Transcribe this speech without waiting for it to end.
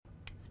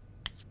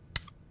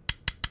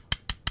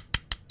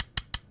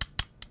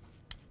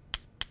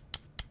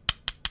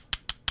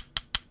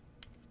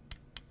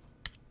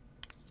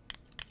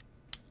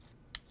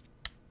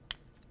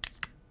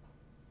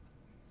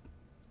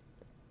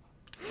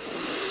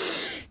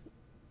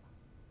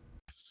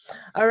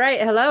All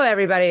right. Hello,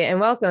 everybody, and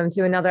welcome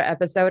to another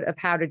episode of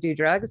How to Do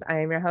Drugs. I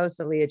am your host,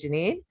 Aaliyah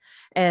Janine.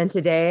 And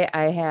today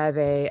I have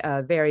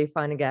a very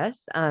fun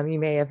guest. You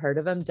may have heard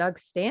of him, Doug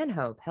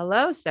Stanhope.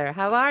 Hello, sir.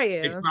 How are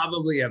They you?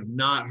 probably have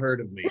not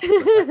heard of me, but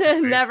that's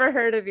okay. Never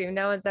heard of you.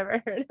 No one's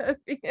ever heard of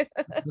you.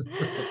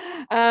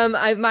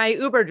 My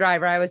Uber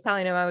driver, I was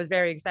telling him I was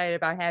very excited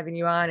about having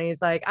you on. And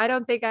he's like, I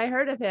don't think I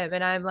heard of him.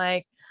 And I'm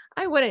like,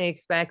 I wouldn't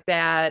expect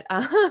that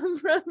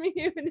from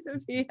you, to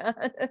be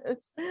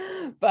honest.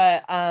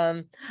 But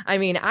I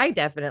mean, I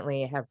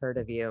definitely have heard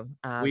of you.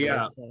 we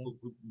Let's uh say.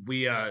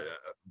 we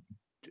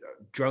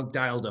drunk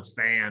dialed a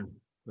fan.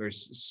 We are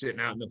sitting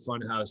out in the fun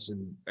house,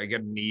 and I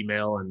get an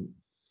email, and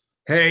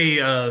hey,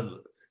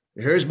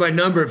 here's my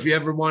number if you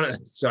ever want to.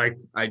 So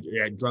I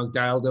drunk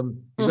dialed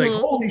him. He's like, Mhm.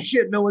 holy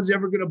shit, no one's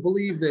ever gonna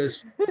believe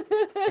this.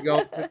 I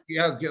go,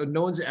 yeah,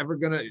 no one's ever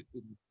gonna.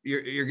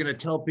 You're gonna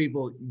tell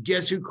people,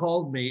 guess who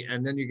called me,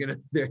 and then you're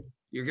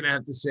gonna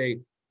have to say,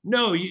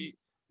 no,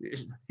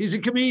 he's a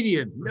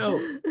comedian. No,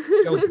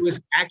 so he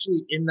was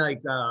actually in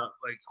like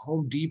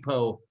Home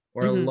Depot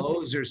or a Mhm.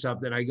 Lowe's or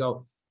something. I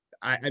go,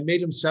 I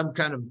made him some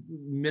kind of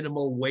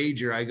minimal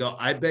wager. I go,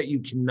 I bet you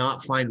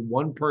cannot find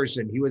one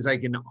person. He was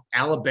like in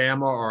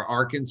Alabama or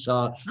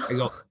Arkansas. I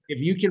go, if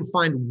you can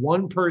find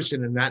one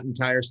person in that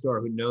entire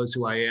store who knows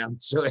who I am.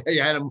 So I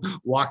had him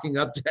walking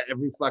up to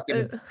every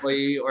fucking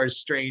employee or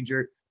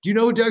stranger. Do you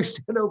know who Doug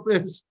Stanhope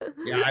is?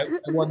 Yeah, I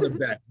won the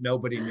bet.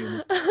 Nobody knew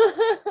me.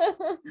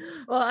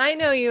 Well, I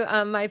know you.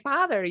 My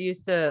father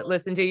used to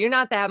listen to you. You're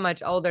not that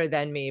much older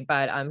than me,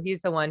 but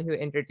he's the one who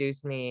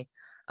introduced me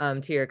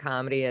to your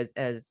comedy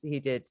as he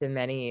did to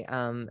many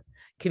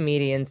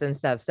comedians and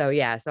stuff. So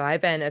yeah, so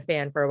I've been a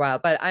fan for a while,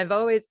 but I've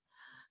always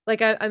like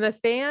I'm a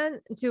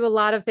fan to a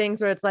lot of things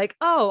where it's like,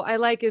 oh, I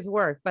like his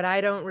work, but I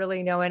don't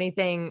really know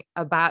anything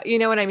about, you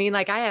know what I mean?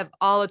 Like I have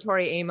all of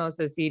Tori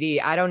Amos's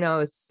CD. I don't know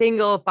a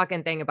single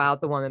fucking thing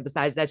about the woman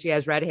besides that she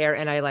has red hair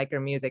and I like her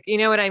music. You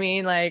know what I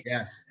mean? Like,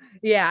 Yes.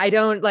 yeah, I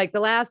don't like the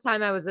last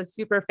time I was a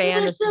super I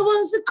fan wish of there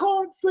was a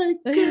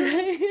cornflake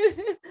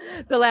girl.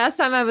 the last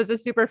time I was a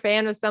super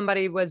fan of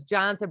somebody was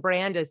Jonathan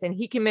Brandis and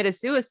he committed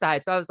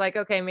suicide. So I was like,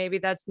 okay, maybe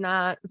that's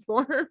not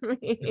for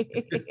me.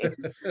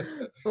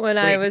 When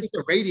I Wait, he's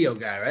was a radio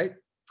guy, right?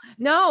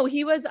 no,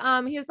 he was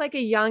like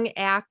a young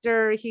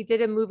actor. He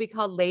did a movie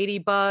called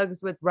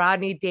Ladybugs with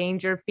Rodney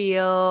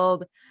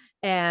Dangerfield.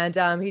 And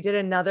he did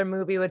another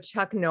movie with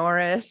Chuck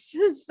Norris.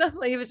 So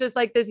he was just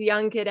like this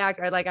young kid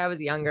actor. Like I was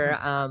younger.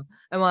 I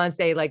want to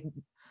say like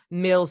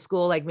middle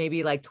school, like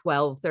maybe like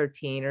 12,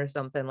 13 or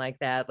something like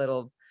that.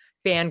 Little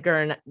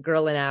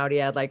girling out. He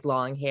had like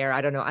long hair.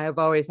 I don't know. I've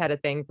always had a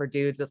thing for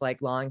dudes with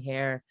like long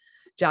hair.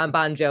 John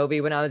Bon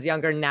Jovi when I was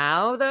younger.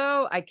 Now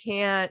though, I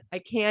can't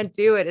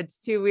do it. It's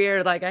too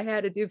weird. Like I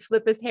had to do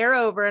flip his hair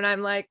over, and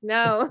I'm like,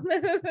 no,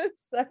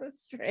 it's so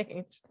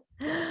strange.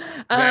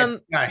 I Um,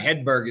 think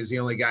Hedberg is the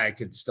only guy I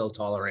could still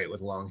tolerate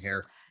with long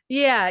hair.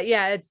 yeah,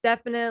 it's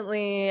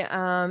definitely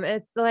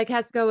it's like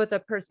has to go with a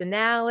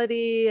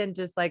personality and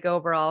just like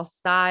overall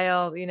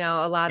style. You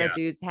know, a lot of Yeah.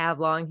 dudes have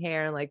long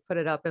hair and like put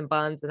it up in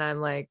buns, and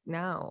I'm like,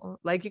 no,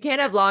 like you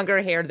can't have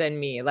longer hair than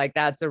me. Like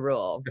that's a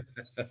rule.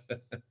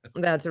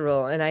 That's a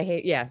rule. And I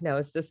hate, yeah, no,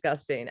 it's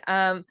disgusting.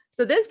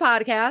 So this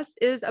podcast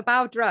is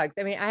about drugs.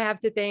 I mean, I have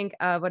to thank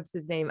what's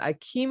his name? A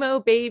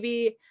chemo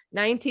baby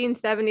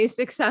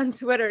 1976 on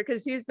Twitter,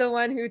 because he's the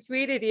one who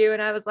tweeted you.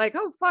 And I was like,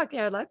 oh fuck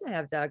yeah, I'd love to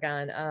have Doug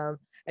on.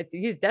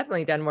 He's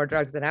definitely done more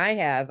drugs than I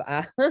have.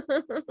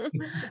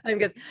 I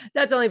guess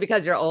that's only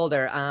because you're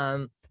older.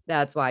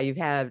 That's why you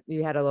had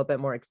a little bit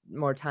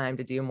more time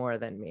to do more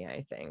than me,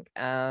 I think.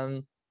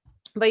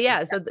 But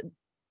yeah,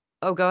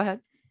 oh, go ahead.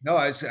 No,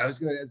 I was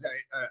going to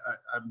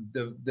I'm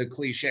the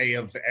cliche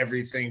of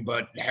everything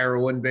but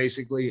heroin,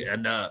 basically.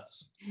 And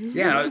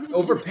yeah,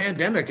 over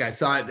pandemic, I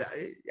thought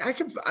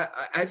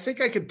I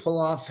think I could pull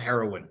off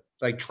heroin,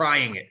 like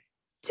trying it.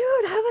 Dude,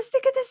 I was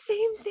thinking the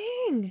same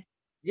thing.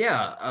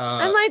 Yeah.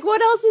 I'm like,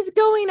 what else is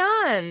going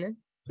on?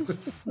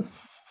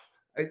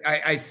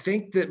 I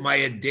think that my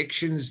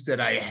addictions that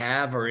I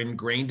have are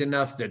ingrained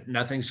enough that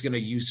nothing's going to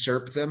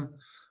usurp them.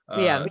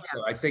 Yeah.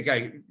 So I think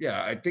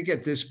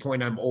at this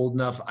point I'm old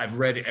enough. I've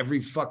read every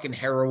fucking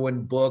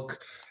heroin book,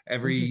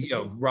 every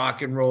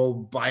rock and roll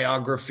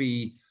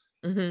biography.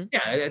 Hmm.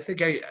 Yeah,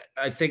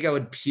 I think I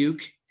would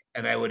puke,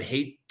 and I would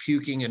hate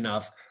puking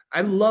enough.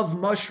 I love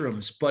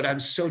mushrooms, but I'm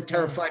so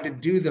terrified to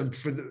do them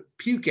for the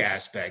puke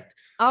aspect.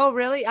 Oh,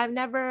 really? I've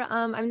never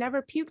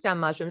puked on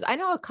mushrooms. I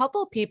know a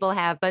couple people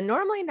have, but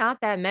normally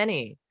not that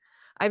many.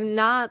 I'm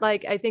not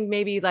like, I think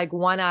maybe like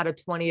one out of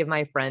 20 of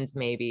my friends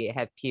maybe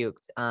have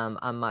puked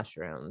on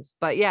mushrooms.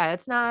 But yeah,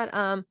 it's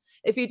not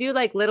if you do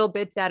like little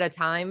bits at a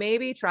time,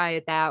 maybe try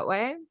it that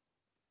way.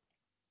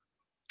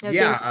 I think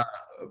Yeah,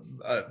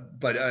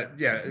 but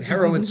yeah,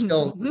 heroin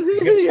still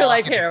hit you're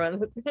like pocket.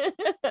 heroin.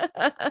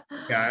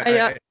 Yeah, I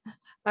know.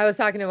 I was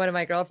talking to one of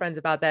my girlfriends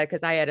about that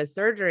because I had a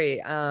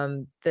surgery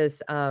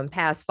this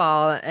past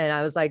fall, and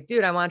I was like,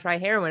 dude, I want to try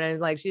heroin. And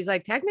like she's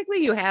like,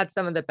 technically you had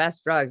some of the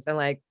best drugs. And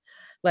like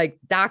like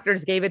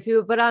doctors gave it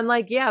to, but I'm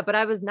like, yeah, but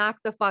I was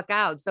knocked the fuck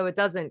out, so it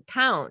doesn't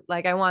count.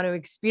 Like I want to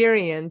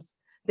experience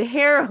the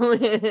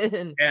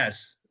heroin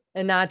Yes.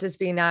 and not just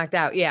be knocked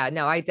out. Yeah,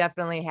 no, I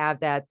definitely have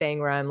that thing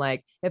where I'm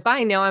like, if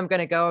I know I'm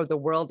gonna go, the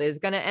world is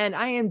gonna end,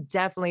 I am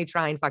definitely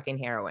trying fucking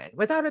heroin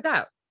without a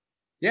doubt.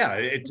 Yeah,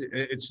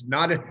 it's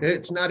not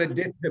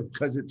addictive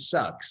because it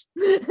sucks.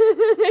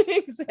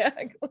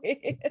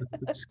 Exactly.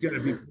 It's gonna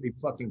be pretty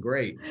fucking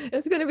great.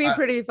 It's gonna be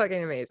pretty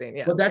fucking amazing.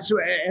 Yeah. Well, that's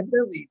what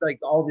evidently like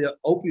all the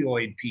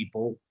opioid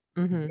people,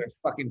 Mhm. they're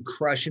fucking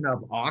crushing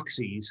up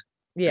oxys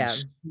and Yeah.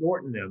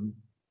 snorting them.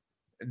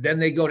 Then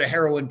they go to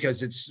heroin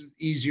because it's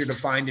easier to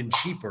find and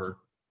cheaper.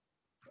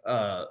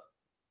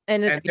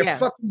 And it's And they're yeah.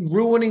 fucking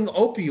ruining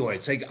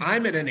opioids. Like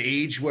I'm at an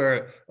age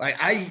where like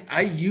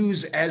I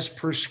use as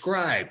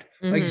prescribed.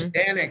 Like Mhm.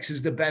 Xanax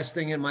is the best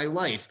thing in my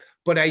life,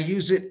 but I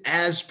use it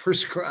as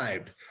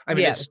prescribed. I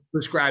mean, Yeah. it's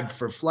prescribed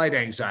for flight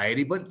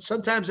anxiety, but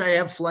sometimes I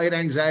have flight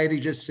anxiety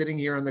just sitting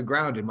here on the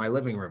ground in my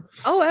living room.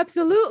 Oh,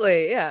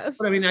 absolutely. Yeah.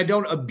 But I mean, I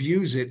don't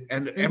abuse it.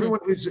 And Mhm. everyone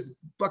who's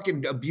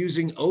fucking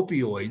abusing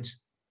opioids,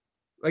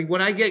 like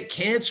when I get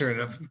cancer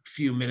in a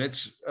few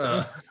minutes,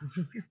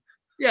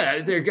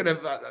 yeah, they're gonna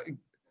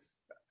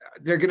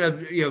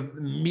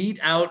mete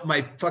out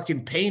my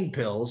fucking pain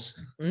pills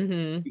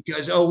Mhm.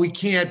 because we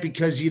can't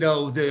because the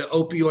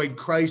opioid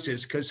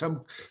crisis because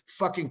some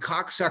fucking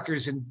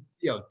cocksuckers in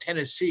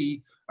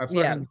Tennessee are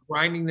Yeah. fucking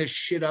grinding this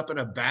shit up in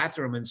a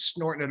bathroom and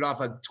snorting it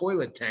off a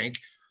toilet tank.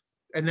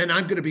 And then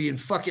I'm going to be in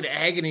fucking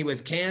agony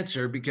with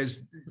cancer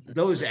because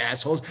those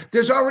assholes.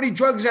 There's already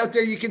drugs out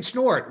there you can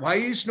snort. Why are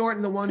you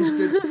snorting the ones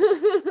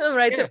that?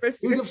 Right, Yeah, the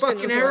do the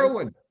fucking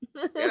heroin.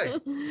 Yeah.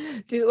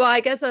 Dude, well,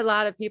 I guess a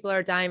lot of people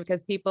are dying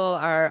because people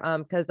are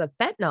because of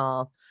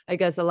fentanyl. I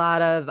guess a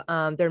lot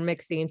of they're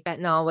mixing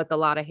fentanyl with a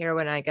lot of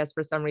heroin. I guess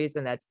for some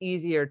reason that's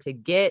easier to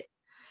get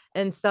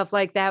and stuff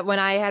like that. When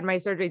I had my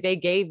surgery, they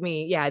gave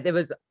me, yeah, there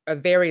was a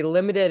very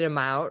limited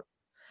amount.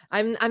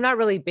 I'm not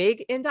really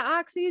big into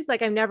oxys.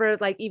 Like I've never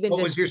like even What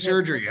just was your because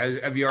surgery?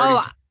 Have you already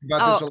oh talked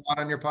about this oh a lot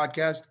on your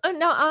podcast?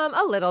 no,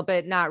 a little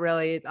bit, not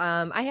really.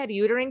 I had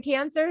uterine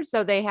cancer,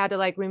 so they had to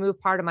like remove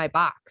part of my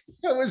box.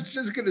 I was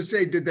just gonna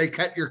say, did they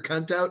cut your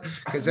cunt out?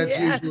 Because that's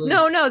Yeah, usually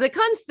no, the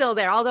cunt's still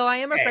there. Although I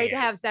am afraid to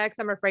yeah. have sex,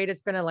 I'm afraid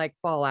it's gonna like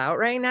fall out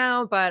right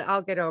now, but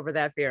I'll get over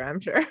that fear, I'm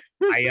sure.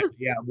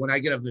 Yeah. When I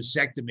get a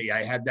vasectomy,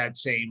 I had that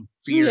same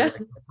fear. Yeah. Like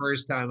the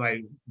first time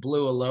I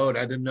blew a load,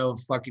 I didn't know if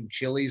fucking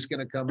chili's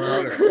gonna come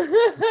out or.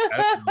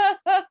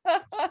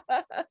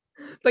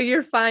 But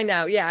you're fine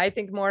now. Yeah, I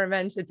think more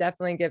men should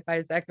definitely get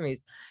vasectomies.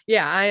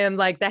 Yeah, I am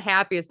like the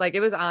happiest. Like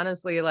it was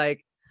honestly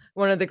like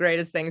one of the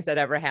greatest things that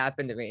ever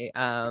happened to me.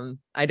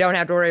 I don't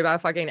have to worry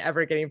about fucking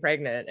ever getting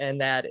pregnant,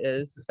 and that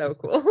is so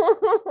cool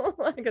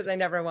because I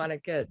never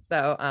wanted kids.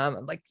 So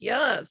I'm like,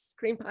 yes,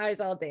 cream pies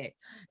all day.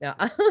 No,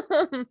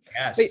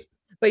 Yes.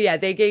 but yeah,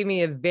 they gave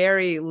me a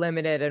very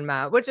limited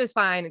amount, which is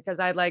fine because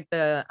I like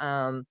the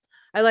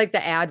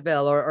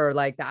Advil or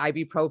like the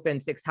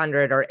ibuprofen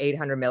 600 or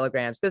 800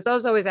 milligrams because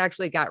those always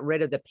actually got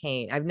rid of the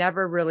pain. I've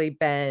never really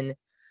been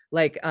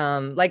like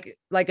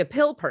a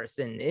pill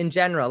person in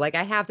general. Like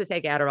I have to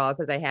take Adderall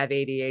because I have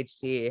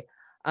ADHD.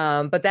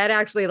 But that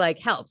actually like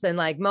helps. And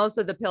like most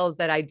of the pills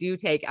that I do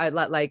take, I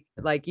like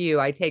you,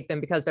 I take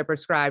them because they're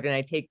prescribed and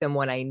I take them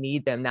when I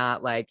need them,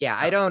 not like, yeah,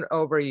 I don't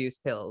overuse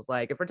pills.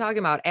 Like if we're talking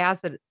about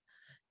acid,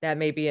 that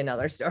may be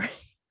another story.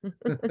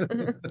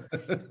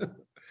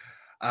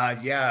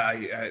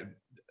 Yeah,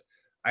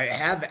 I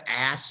have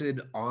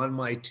acid on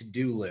my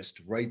to-do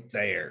list right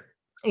there.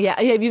 Yeah.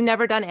 Have you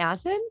never done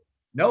acid?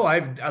 No,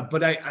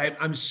 but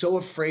I'm so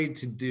afraid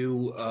to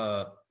do.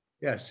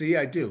 Yeah, see,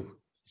 I do.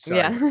 Sorry,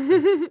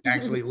 Yeah.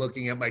 actually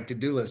looking at my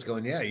to-do list,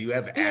 going, yeah, you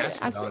have Yeah,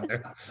 acid on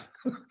there.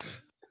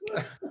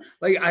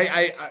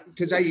 Like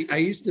because I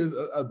used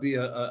to be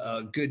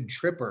a good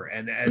tripper,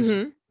 and as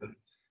Mhm.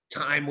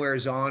 time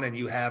wears on and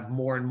you have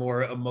more and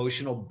more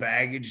emotional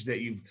baggage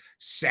that you've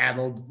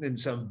saddled in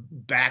some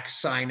back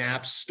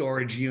synapse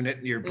storage unit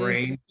in your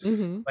brain.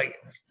 Mhm. Like,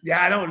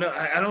 yeah, I don't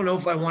know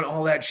if I want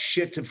all that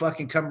shit to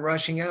fucking come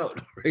rushing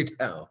out right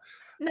now.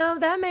 No,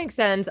 that makes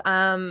sense.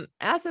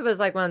 Acid was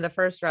like one of the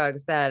first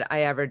drugs that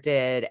I ever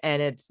did.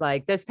 And it's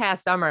like this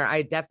past summer,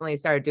 I definitely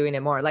started doing it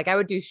more. Like I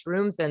would do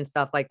shrooms and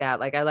stuff like that.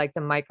 Like I like to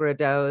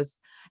microdose,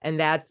 and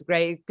that's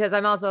great because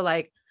I'm also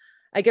like,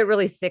 I get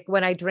really sick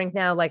when I drink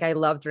now. Like I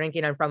love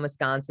drinking. I'm from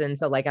Wisconsin.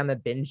 So like I'm a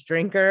binge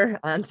drinker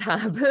on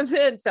top of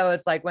it. So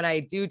it's like when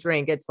I do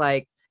drink, it's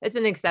like it's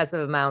an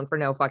excessive amount for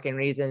no fucking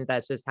reason.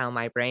 That's just how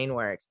my brain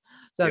works.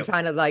 So I'm Yep.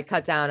 trying to like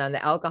cut down on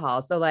the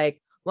alcohol. So like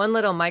one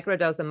little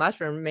microdose of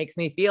mushroom makes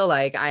me feel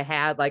like I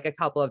had like a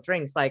couple of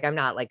drinks. Like I'm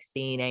not like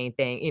seeing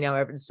anything,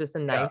 it's just a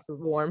Yeah. nice,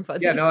 warm,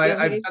 fuzzy Yeah, no, I've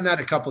feeling. done that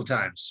a couple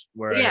times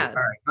where all Yeah.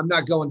 right, I'm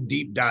not going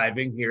deep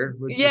diving here.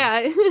 We're just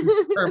Yeah.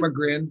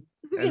 permagrin,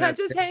 and Yeah,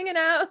 that's just it. hanging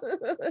out.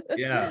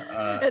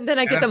 Yeah. And then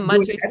I And get the I'm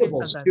doing munchies too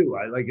edibles sometimes. too.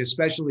 I like,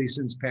 especially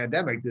since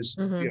pandemic, this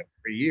Mhm.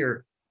 for a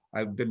year,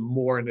 I've been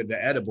more into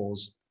the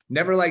edibles.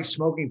 Never like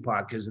smoking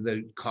pot because of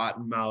the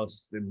cotton mouth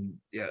and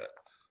yeah.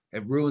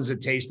 It ruins the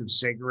taste of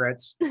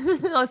cigarettes.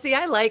 Oh, see,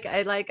 I like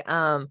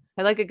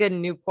a good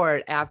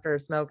Newport after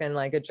smoking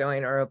like a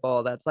joint or a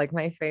bowl. That's like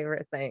my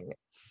favorite thing.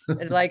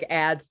 It like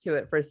adds to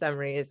it for some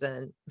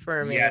reason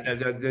for me. Yeah,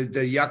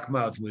 the yuck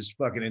mouth was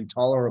fucking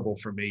intolerable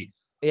for me.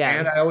 Yeah.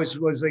 And I always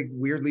was like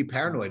weirdly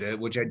paranoid,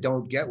 which I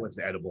don't get with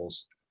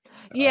edibles.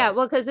 Yeah,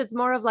 well, because it's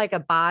more of like a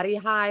body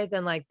high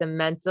than like the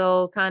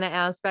mental kind of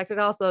aspect. It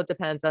also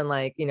depends on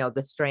like,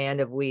 the strand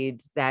of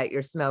weeds that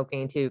you're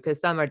smoking too, because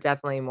some are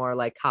definitely more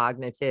like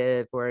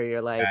cognitive where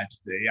you're like,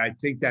 I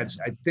think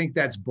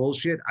that's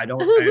bullshit. I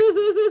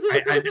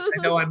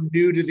know I'm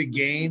new to the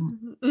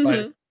game,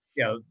 but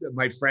Mhm.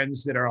 my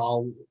friends that are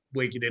all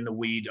wicked into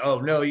weed. Oh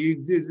no, you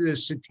did the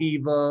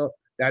sativa.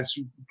 That's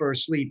for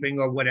sleeping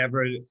or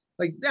whatever.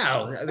 Like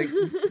no, like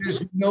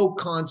there's no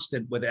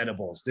constant with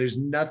edibles. There's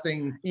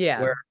nothing Yeah.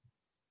 where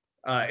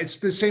it's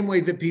the same way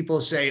that people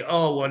say,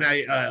 oh, when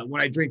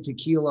I drink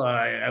tequila,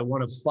 I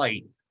want to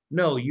fight.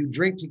 No, you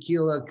drink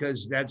tequila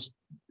because that's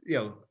you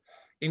know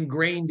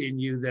ingrained in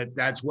you that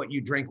that's what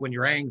you drink when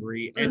you're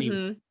angry. Anyway,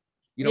 Hmm.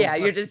 you don't Yeah,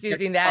 you're fucking just get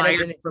using that as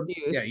fired an from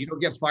excuse. you don't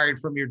get fired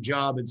from your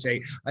job and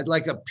say I'd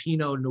like a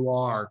Pinot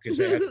Noir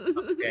because I had a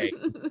tough day.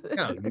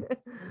 No,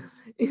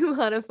 You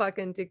want a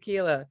fucking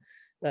tequila.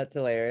 That's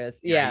hilarious.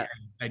 yeah, Yeah.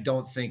 I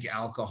don't think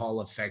alcohol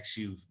affects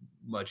you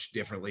much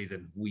differently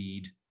than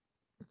weed.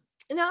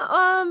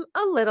 No,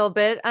 a little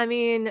bit. I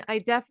mean, I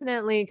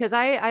definitely because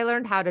I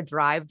learned how to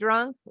drive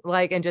drunk,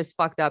 like, and just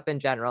fucked up in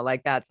general.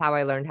 Like that's how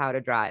I learned how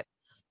to drive.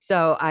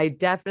 So I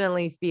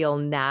definitely feel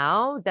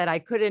now that I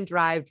couldn't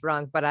drive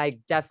drunk, but I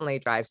definitely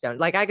drive stoned.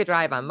 Like I could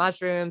drive on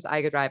mushrooms,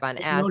 I could drive on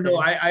No, acid.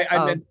 I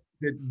Oh, meant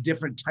the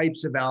different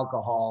types of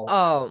alcohol.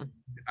 oh,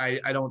 I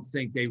don't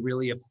think they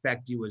really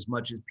affect you as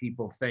much as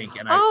people think.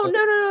 And Oh,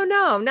 no, no, no,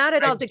 no, not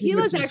at I all. assume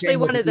Tequila it's is the actually same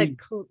with one of the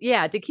weed.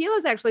 yeah, tequila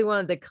is actually one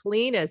of the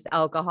cleanest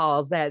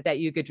alcohols that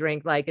you could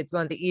drink. Like it's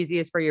one of the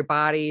easiest for your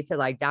body to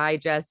like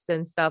digest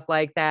and stuff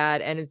like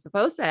that. And it's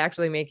supposed to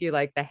actually make you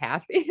like the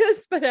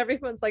happiest, but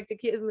everyone's like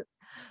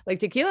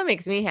tequila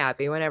makes me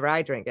happy whenever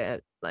I drink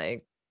it.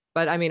 Like,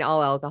 but I mean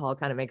all alcohol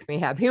kind of makes me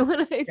happy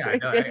when I Yeah,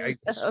 drink no, it.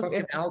 it's So yeah.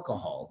 fucking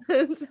alcohol,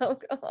 It's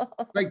alcohol.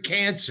 like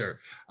cancer.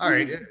 All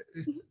right,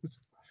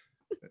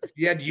 if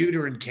you had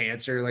uterine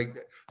cancer, like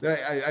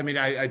I mean,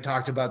 I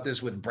talked about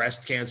this with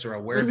breast cancer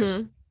awareness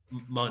Mhm.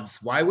 month.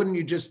 Why wouldn't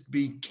you just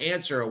be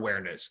cancer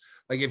awareness?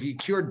 Like if you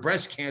cured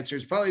breast cancer,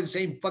 it's probably the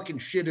same fucking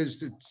shit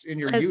as it's in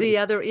your As uterus. the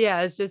other,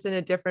 yeah, it's just in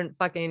a different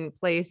fucking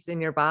place in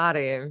your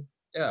body.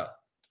 Yeah.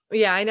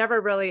 Yeah, I never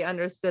really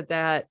understood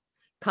that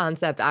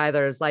concept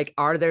either. Is like,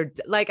 are there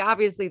like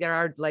obviously there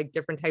are like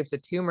different types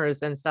of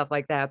tumors and stuff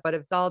like that, but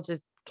if it's all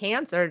just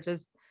cancer,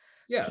 just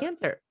Yeah.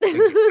 cancer. Like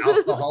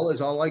alcohol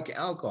is all like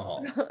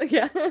alcohol.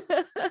 Yeah.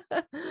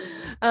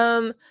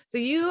 So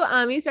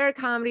you started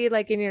comedy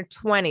like in your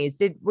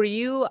 20s. Were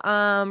you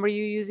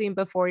using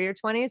before your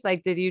 20s?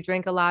 Like did you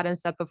drink a lot and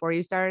stuff before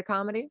you started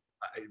comedy?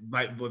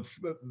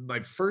 My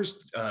first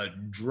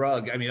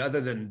drug, I mean,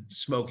 other than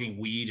smoking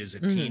weed as a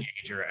Mhm.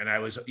 teenager, and I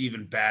was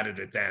even bad at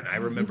it then. I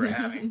remember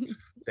having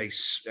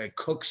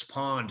Cook's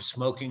Pond,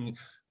 smoking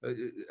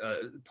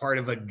part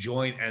of a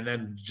joint, and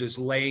then just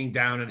laying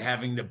down and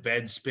having the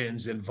bed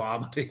spins and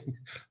vomiting.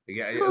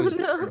 Yeah, it Oh was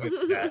never good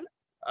for no. that.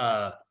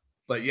 Uh,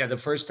 but yeah, the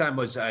first time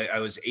was I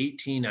was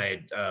 18. I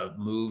had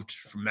moved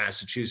from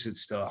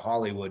Massachusetts to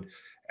Hollywood,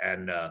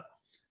 and uh,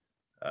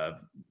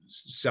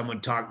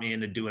 someone talked me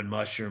into doing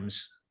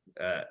mushrooms,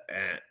 and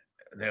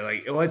they're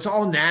like, "Well, it's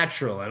all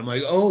natural," and I'm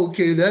like, "Oh,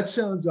 okay, that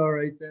sounds all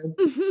right then."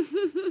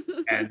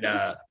 And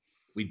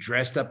we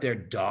dressed up their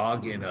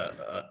dog in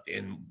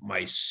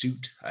my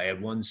suit. I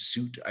had one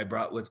suit I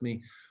brought with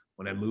me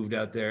when I moved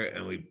out there,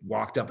 and we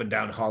walked up and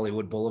down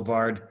Hollywood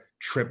Boulevard,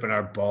 tripping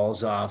our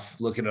balls off,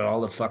 looking at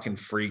all the fucking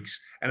freaks.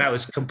 And I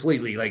was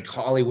completely like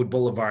Hollywood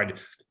Boulevard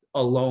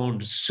alone,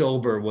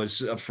 sober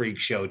was a freak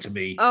show to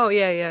me. Oh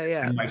yeah, yeah,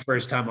 yeah. And my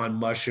first time on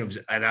mushrooms,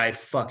 and I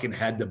fucking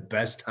had the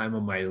best time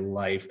of my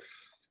life.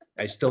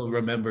 I still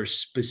remember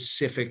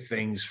specific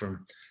things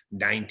from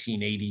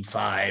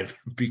 1985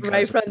 Right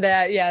because from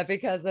that, yeah,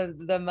 because of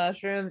the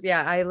mushrooms.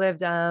 Yeah,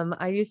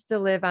 I used to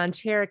live on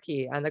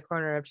Cherokee on the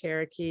corner of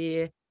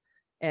Cherokee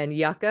and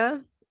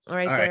Yucca,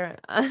 right all right. there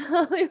on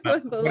Hollywood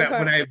When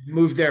Boulevard. I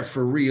moved there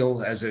for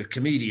real as a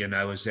comedian,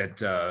 I was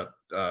at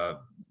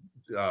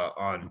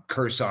on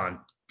Curson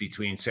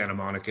between Santa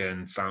Monica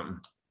and Fountain.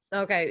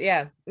 Okay,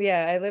 yeah,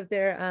 yeah, I lived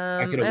there.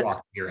 I could have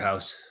walked to your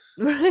house.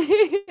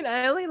 Right.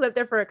 I only lived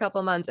there for a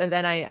couple months and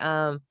then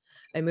I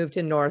moved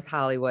to North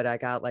Hollywood. I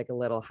got like a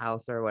little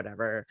house or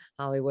whatever.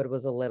 Hollywood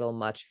was a little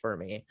much for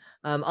me.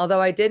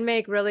 Although I did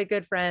make really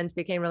good friends,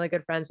 became really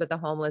good friends with the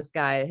homeless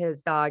guy.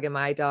 His dog and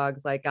my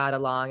dogs like got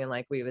along and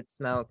like we would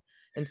smoke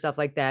and stuff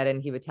like that.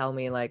 And he would tell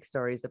me like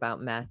stories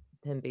about meth,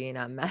 him being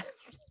on meth.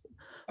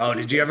 Oh,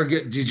 did you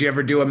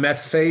ever do a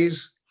meth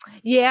phase?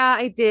 Yeah,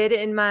 I did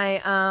in my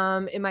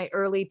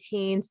early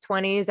teens,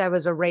 20s. I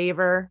was a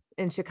raver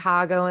in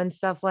Chicago and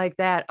stuff like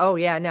that. Oh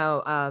yeah,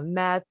 no,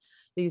 meth,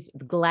 these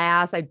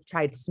glass. I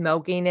tried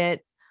smoking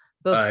it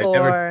I never did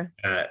before.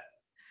 that.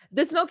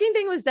 The smoking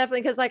thing was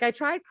definitely because like I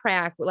tried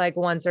crack like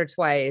once or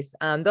twice.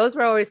 Those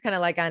were always kind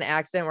of like on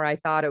accident where I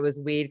thought it was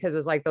weed because it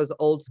was like those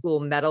old school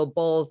metal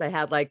bowls that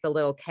had like the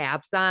little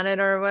caps on it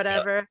or Yeah.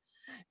 whatever.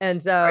 And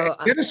Is so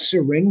it a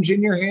syringe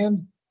in your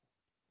hand?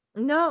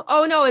 no,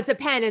 oh no, it's a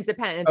pen. It's a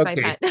pen. It's my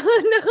Okay. pen.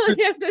 No,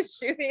 you have to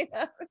shoot it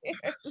out here.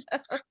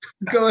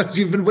 God,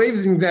 you've been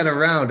waving that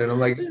around, and I'm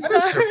like, is that a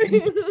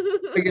syringe?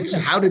 Sorry. Like it's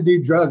how to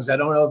do drugs. I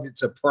don't know if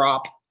it's a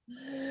prop.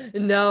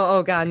 No,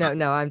 oh God,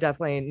 no, I'm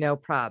definitely no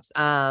props.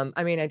 I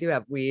mean, I do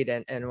have weed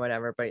and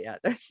whatever, but yeah,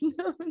 there's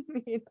no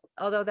need.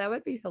 Although that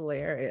would be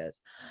hilarious.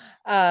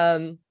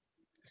 Um,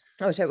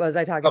 oh shit, what was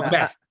I talking Oh,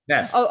 about?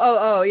 meth.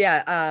 Oh,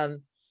 yeah.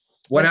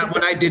 When like I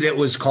when I did it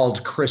was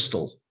called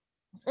crystal.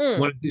 mm,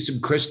 Want to do some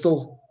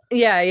crystal?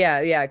 yeah.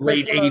 Late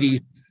Crystal.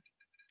 80s.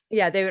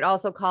 Yeah, they would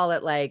also call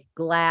it like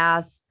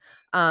glass.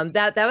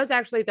 That was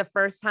actually the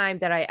first time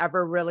that I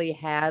ever really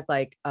had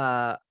like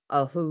a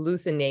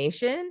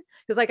hallucination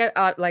because like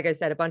I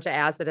said, a bunch of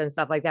acid and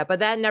stuff like that, but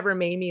that never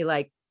made me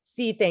like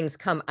see things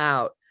come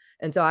out.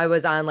 And so I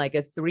was on like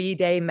a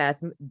 3-day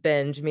meth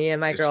binge, me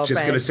and my Just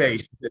gonna girlfriend. say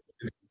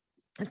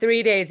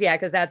 3 days, yeah,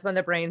 because that's when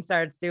the brain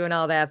starts doing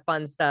all that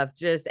fun stuff.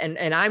 Just and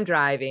I'm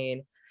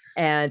driving,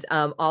 and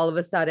all of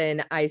a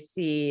sudden I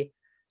see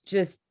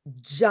just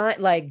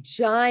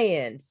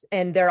giants,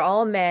 and they're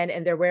all men,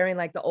 and they're wearing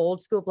like the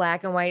old school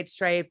black and white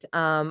striped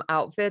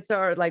outfits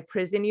or like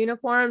prison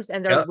uniforms,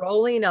 and they're yeah.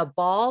 rolling a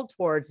ball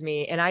towards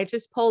me, and I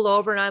just pull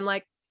over and I'm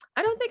like,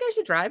 I don't think I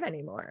should drive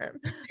anymore.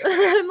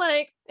 I'm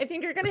like, I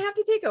think you're gonna have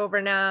to take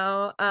over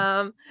now.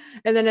 And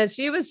then as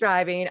she was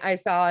driving, I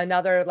saw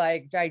another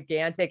like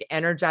gigantic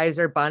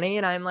Energizer bunny,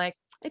 and I'm like,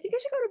 I think I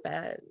should go to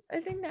bed. I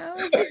think now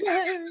is the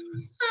time.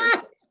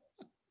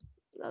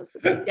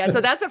 Yeah,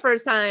 so that's the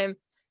first time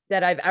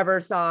that I've ever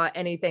saw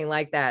anything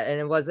like that, and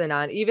it wasn't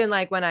on even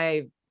like when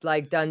I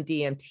like done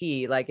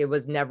DMT, like it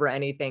was never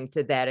anything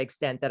to that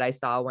extent that I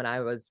saw when I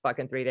was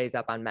fucking 3 days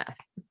up on meth.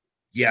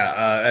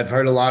 Yeah, I've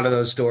heard a lot of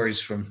those stories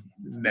from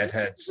meth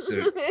heads.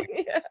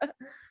 Yeah.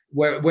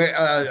 Where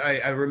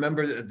I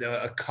remember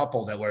a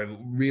couple that were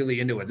really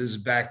into it. This is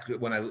back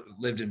when I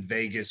lived in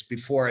Vegas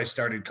before I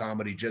started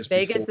comedy. Just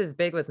Vegas before is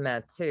big with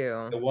meth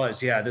too. it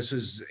was, yeah. This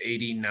was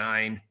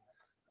 '89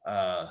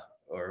 or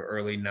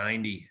early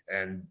 '90,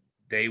 and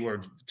they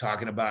were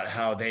talking about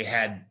how they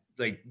had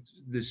like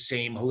the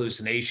same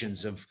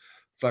hallucinations of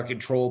fucking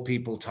troll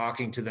people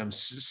talking to them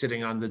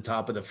sitting on the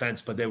top of the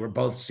fence, but they were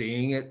both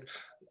seeing it.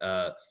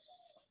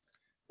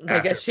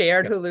 Like a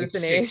shared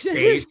hallucination. 6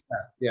 days.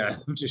 Yeah,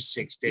 just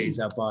 6 days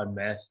up on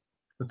meth.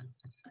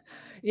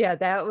 Yeah,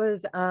 that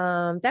was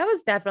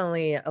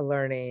definitely a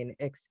learning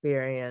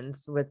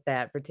experience with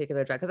that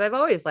particular drug because I've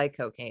always liked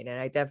cocaine, and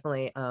I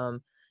definitely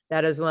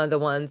that is one of the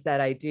ones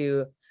that I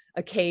do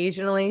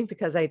occasionally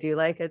because I do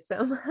like it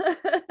so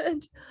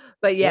much.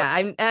 But Yep.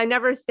 yeah, I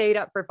never stayed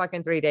up for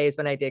fucking 3 days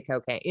when I did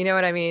cocaine. You know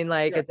what I mean?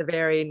 Like Yeah. it's a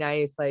very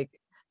nice like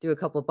do a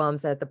couple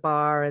bumps at the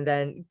bar and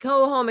then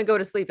go home and go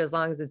to sleep as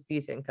long as it's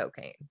decent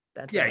cocaine.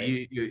 That's Yeah,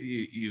 really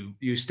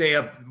you stay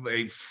up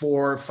like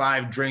 4 or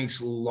 5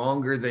 drinks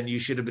longer than you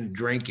should have been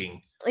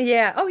drinking.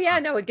 yeah. Oh yeah,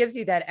 no, it gives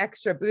you that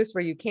extra boost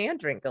where you can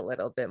drink a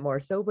little bit more,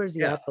 sobers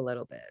you Yeah. up a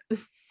little bit.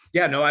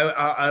 Yeah, no,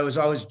 I was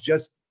always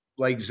just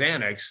like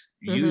Xanax,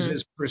 use Mhm.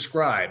 as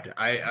prescribed.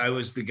 I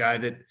was the guy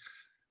that,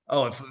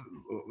 oh, if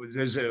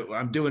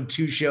I'm doing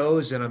 2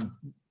 shows and I'm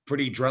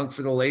pretty drunk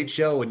for the late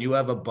show and you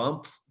have a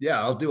bump, yeah,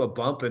 I'll do a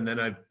bump and then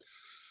I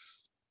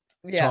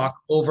Yeah. talk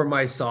over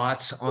my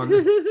thoughts on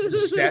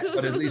the set,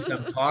 but at least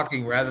I'm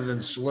talking rather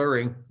than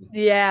slurring.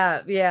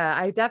 Yeah.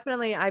 I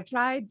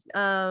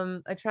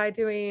tried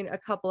doing a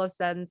couple of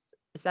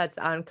sets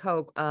on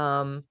coke.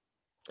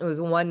 It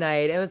was one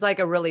night. It was like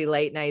a really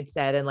late night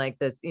set in like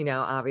this,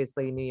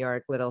 obviously New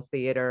York little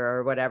theater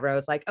or whatever. I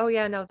was like, oh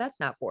yeah, no, that's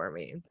not for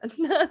me. That's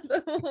not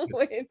the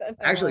way that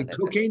I Actually, want it.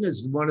 cocaine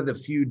is one of the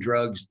few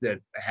drugs that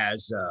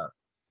has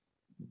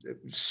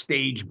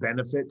stage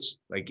benefits.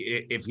 Like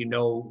if you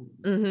know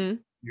Mhm.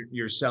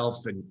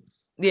 yourself and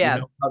you Yeah.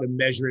 know how to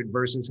measure it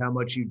versus how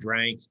much you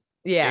drank,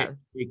 Yeah.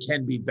 it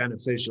can be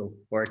beneficial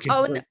or it can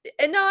Oh, hurt.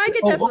 no, I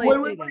could Oh, definitely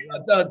wait, see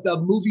that. the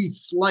movie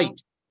Flight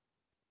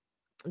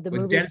The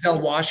with movie.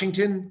 Denzel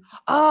Washington.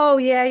 Oh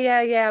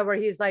yeah, where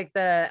he's like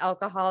the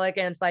alcoholic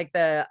and it's like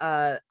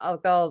the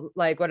alcohol,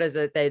 like what is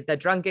it? The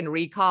drunken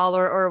recall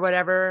or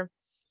whatever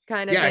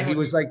kind of Yeah, thing. he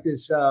was like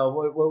this.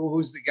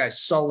 Who's the guy?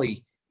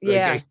 Sully, like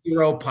Yeah. a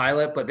hero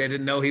pilot, but they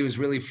didn't know he was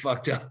really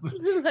fucked up.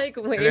 Like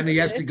And then he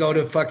has to wasted. go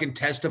to fucking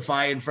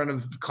testify in front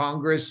of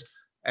Congress,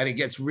 and he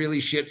gets really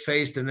shit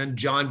faced. And then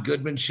John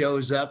Goodman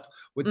shows up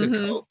with the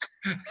Mhm. coke,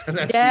 and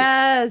that's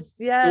Yes,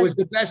 it yes. was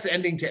the best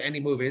ending to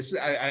any movie.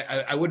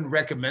 I wouldn't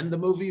recommend the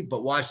movie,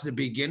 but watch the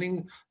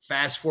beginning,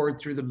 fast forward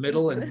through the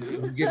middle, and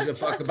who gives a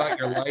fuck about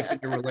your life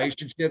and your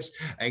relationships,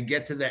 and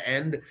get to the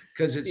end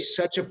because it's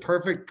such a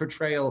perfect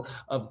portrayal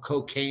of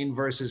cocaine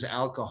versus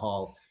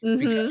alcohol.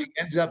 Because Mhm. he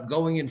ends up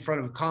going in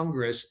front of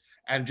Congress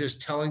and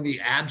just telling the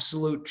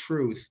absolute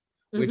truth,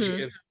 which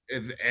Mhm.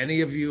 if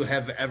any of you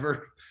have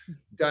ever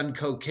done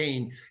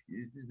cocaine,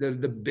 the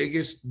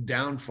biggest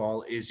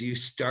downfall is you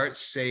start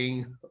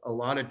saying a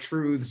lot of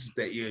truths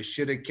that you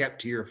should have kept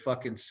to your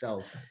fucking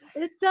self.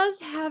 It does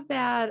have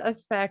that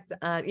effect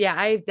on, yeah,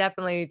 I've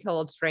definitely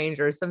told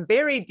strangers some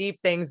very deep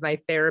things my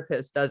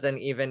therapist doesn't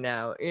even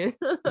know. You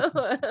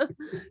know?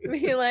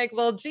 Be like,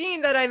 well,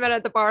 Gene that I met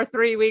at the bar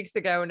 3 weeks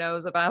ago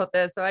knows about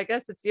this. So I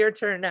guess it's your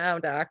turn now,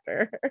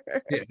 doctor.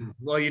 Yeah.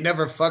 Well, you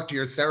never fucked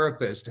your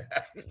therapist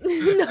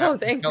No, after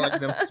thank telling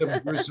them God. some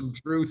gruesome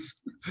truth,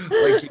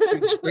 like you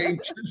do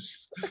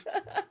strangers.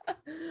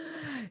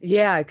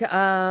 Yeah,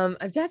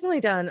 I've definitely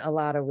done a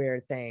lot of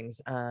weird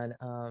things on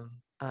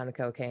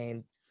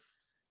cocaine.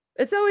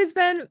 It's always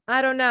been,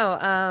 I don't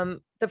know.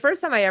 The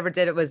first time I ever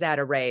did it was at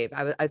a rave.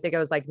 I think I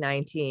was like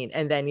 19.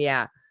 And then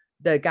yeah,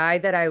 the guy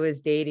that I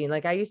was dating,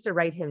 like I used to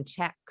write him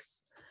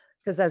checks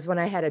because that's when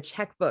I had a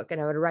checkbook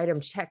and I would write him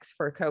checks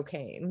for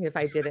cocaine if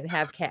I didn't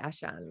have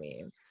cash on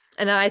me.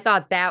 And I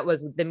thought that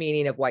was the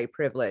meaning of white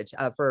privilege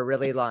for a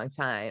really long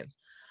time.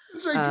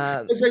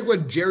 It's like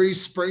when Jerry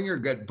Springer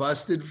got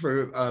busted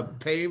for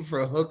paying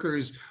for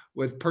hookers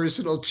with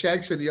personal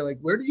checks, and you're like,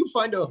 where do you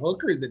find a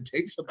hooker that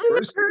takes a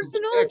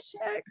personal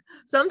check?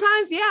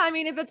 Sometimes, yeah. I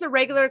mean, if it's a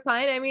regular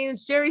client, I mean,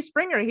 it's Jerry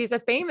Springer. He's a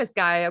famous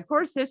guy. Of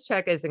course, his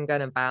check isn't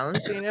gonna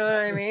bounce. You know what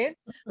I mean?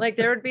 Like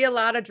there would be a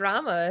lot of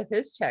drama if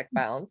his check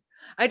bounced.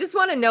 I just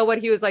want to know what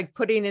he was like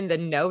putting in the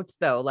notes,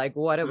 though, like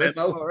what it was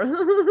Memo? for.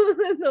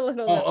 The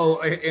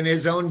little in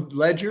his own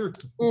ledger.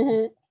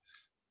 Mhm.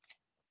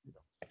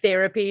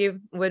 Therapy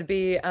would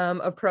be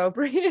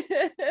appropriate.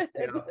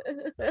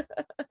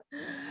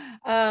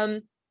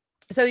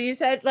 So you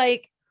said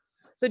like,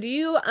 so do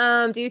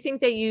you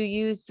think that you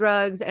use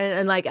drugs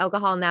and like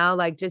alcohol now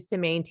like just to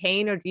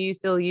maintain, or do you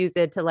still use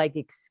it to like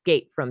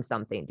escape from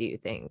something, do you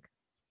think?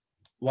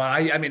 Well,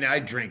 I mean, I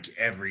drink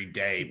every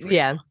day.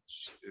 Yeah. Much.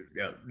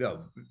 Yeah,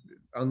 no,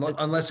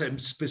 unless I'm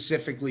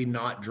specifically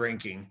not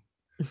drinking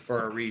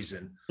for a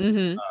reason.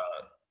 Mm-hmm.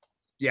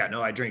 Yeah,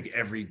 no, I drink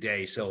every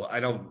day. So I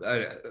don't,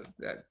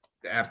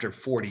 after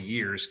 40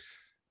 years,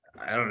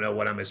 I don't know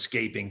what I'm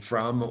escaping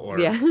from or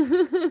Yeah.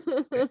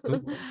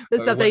 The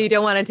stuff that you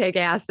don't want to take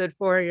acid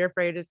for, you're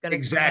afraid it's going to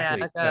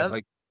exactly. come back Yeah, up.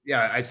 like,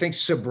 yeah, I think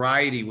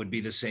sobriety would be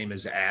the same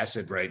as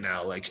acid right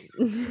now. Like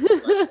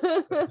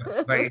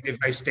if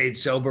I stayed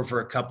sober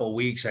for a couple of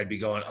weeks, I'd be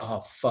going,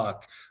 oh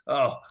fuck.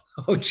 Oh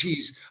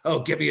geez. Oh,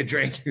 give me a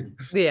drink.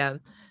 Yeah.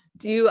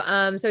 Do you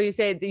so you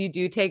say that you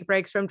do take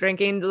breaks from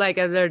drinking? Like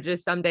are there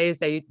just some days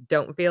that you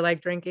don't feel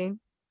like drinking?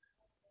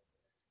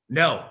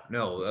 No.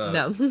 No.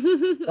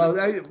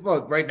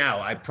 Well, right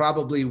now I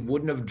probably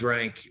wouldn't have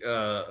drank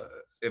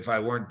if I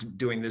weren't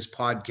doing this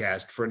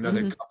podcast for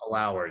another Mhm. couple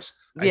hours.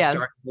 I Yeah.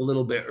 started a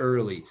little bit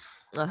early,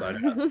 but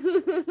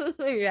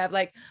Yeah,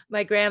 like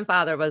my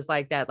grandfather was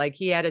like that. Like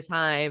he had a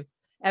time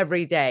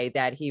every day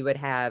that he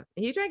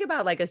drank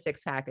about like a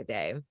 6 pack a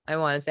day. I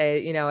want to say,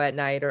 you know, at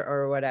night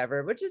or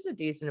whatever, which is a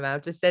decent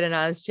amount, just sitting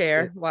on his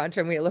chair,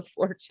 watching Wheel of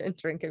Fortune,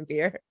 drinking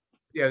beer.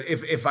 yeah,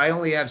 if I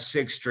only have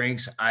 6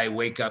 drinks, I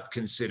wake up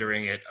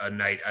considering it a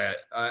night.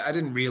 I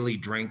didn't really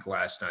drink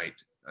last night.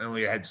 I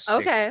only had 6.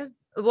 Okay.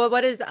 Well,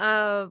 what is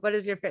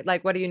your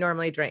like what do you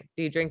normally drink?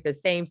 Do you drink the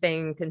same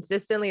thing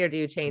consistently or do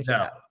you change it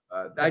No, up?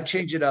 I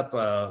change it up.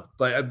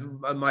 But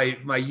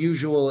my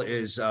usual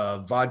is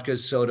vodka,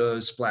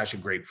 soda, splash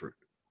of grapefruit.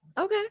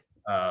 Okay.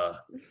 Uh,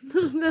 A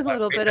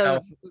little right bit now,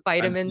 of I'm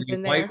vitamins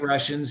doing in White there.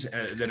 Russians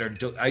that are.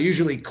 I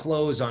usually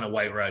close on a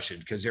White Russian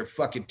because they're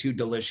fucking too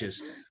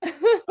delicious.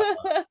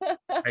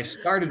 I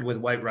started with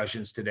White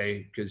Russians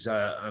today because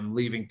I'm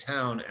leaving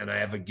town and I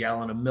have a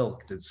gallon of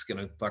milk that's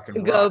gonna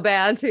fucking Go rot.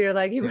 bad, so you're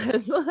like, you might Yes.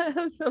 as well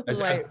have some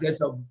white.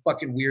 That's a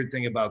fucking weird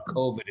thing about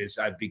COVID is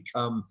I've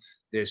become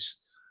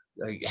this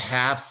like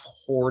half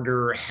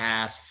hoarder,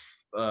 half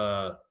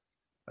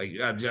like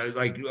I'm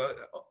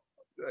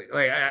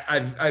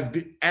I've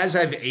been, as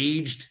I've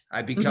aged,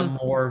 I've become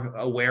more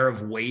aware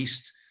of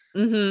waste.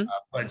 Mm-hmm.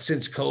 But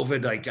since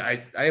COVID, like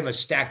I have a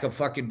stack of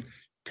fucking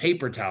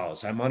paper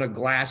towels. I'm on a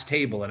glass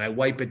table and I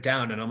wipe it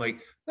down and I'm like,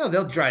 no,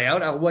 they'll dry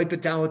out. I'll wipe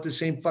it down with the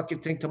same fucking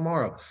thing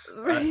tomorrow.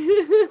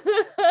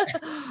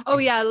 Oh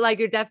yeah, like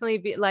you're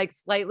definitely like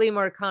slightly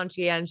more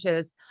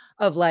conscientious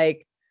of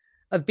like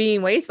of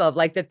being wasteful of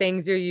like the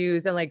things you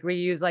use and like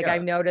reuse. Like Yeah.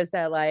 I've noticed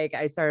that like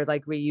I started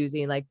like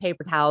reusing like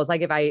paper towels.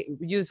 Like if I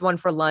use one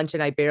for lunch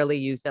and I barely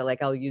use it,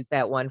 like I'll use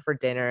that one for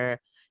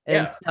dinner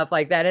and Yeah. stuff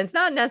like that. And it's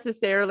not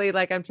necessarily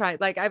like I'm trying,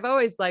 like I've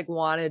always like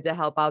wanted to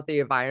help out the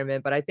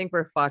environment, but I think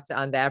we're fucked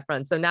on that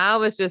front. So now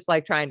it's just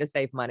like trying to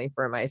save money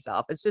for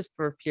myself. It's just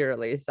for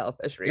purely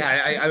selfish reasons.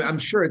 Yeah. I'm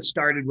sure it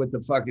started with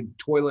the fucking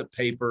toilet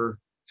paper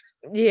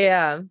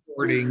Yeah.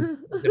 hoarding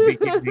at the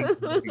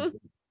beginning.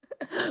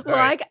 Well,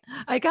 Right.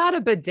 I got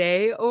a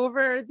bidet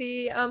over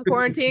the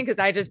quarantine because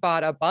I just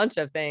bought a bunch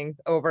of things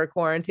over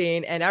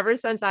quarantine. And ever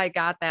since I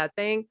got that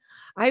thing,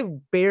 I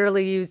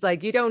barely use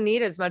like you don't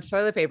need as much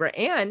toilet paper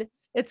and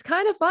it's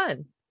kind of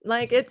fun.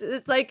 Like it's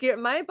like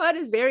my butt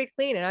is very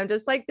clean and I'm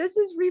just like, this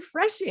is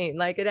refreshing.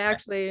 Like it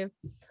actually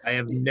I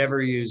have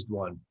never used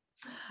one.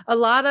 A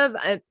lot of,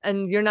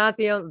 and you're not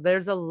the only,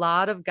 there's a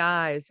lot of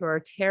guys who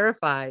are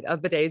terrified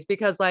of bidets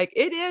because like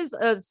it is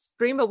a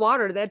stream of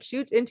water that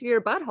shoots into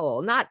your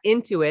butthole, not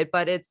into it,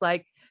 but it's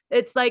like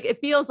it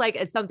feels like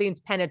it's something's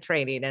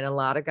penetrating, and a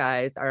lot of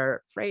guys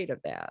are afraid of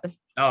that.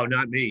 Oh,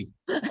 not me.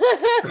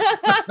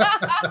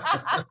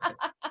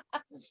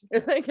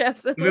 Like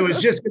If it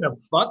was just gonna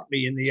fuck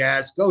me in the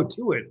ass, go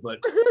to it. But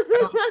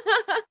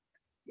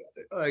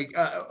like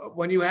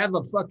when you have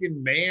a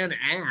fucking man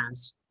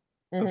ass,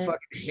 a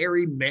fucking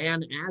hairy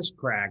man ass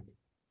crack,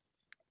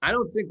 I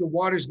don't think the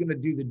water's gonna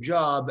do the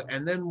job.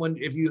 And then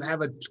if you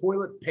have a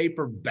toilet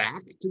paper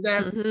back to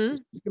that,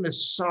 it's gonna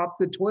sop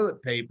the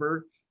toilet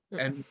paper,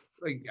 and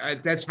like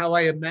that's how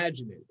I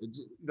imagine it.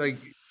 It's like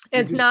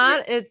it's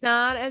not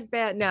as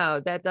bad. No,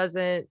 that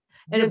doesn't.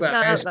 And yeah, it's but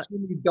not. I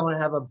assume you don't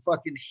have a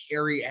fucking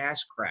hairy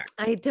ass crack.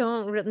 I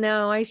don't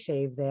know. I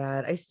shave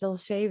that. I still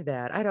shave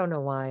that. I don't know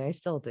why. I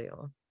still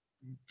do.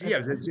 Yeah,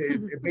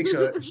 it makes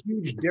a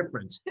huge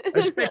difference,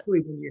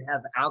 especially when you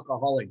have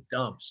alcoholic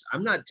dumps.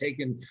 I'm not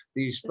taking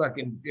these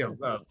fucking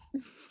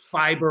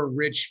fiber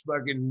rich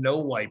fucking no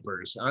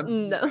wipers.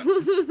 I'm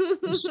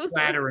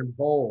splattering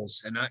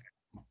bowls, and I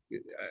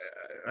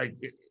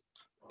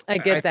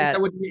get that. I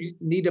would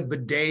need a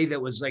bidet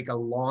that was like a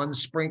lawn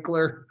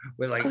sprinkler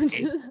with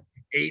like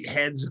eight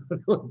heads.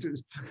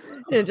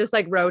 It just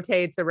like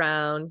rotates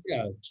around.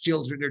 Yeah,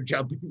 children are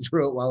jumping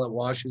through it while it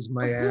washes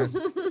my ass.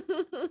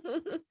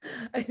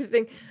 I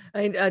think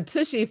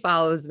Tushy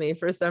follows me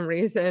for some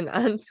reason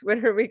on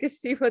Twitter. We could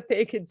see what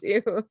they could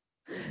do.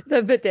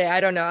 The bidet. I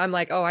don't know. I'm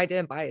like, oh, I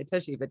didn't buy a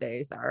Tushy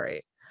bidet.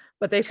 Sorry.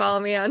 But they follow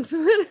me on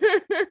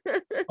Twitter.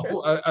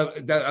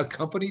 A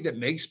company that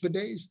makes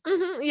bidets?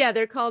 Yeah,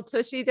 they're called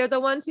Tushy. They're the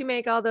ones who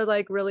make all the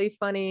like really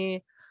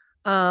funny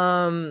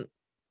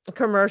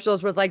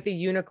commercials with like the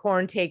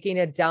unicorn taking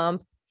a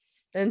dump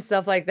and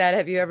stuff like that.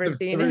 Have you ever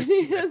seen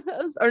any of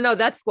those? Or no,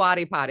 that's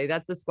Squatty Potty.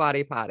 That's the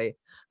Squatty Potty.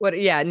 What?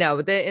 Yeah,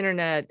 no, the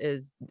internet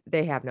is,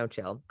 they have no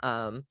chill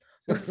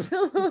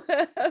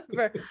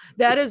whatsoever.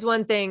 That is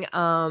one thing.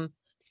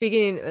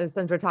 Speaking,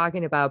 since we're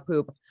talking about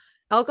poop,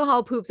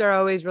 alcohol poops are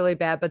always really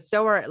bad, but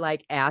so are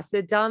like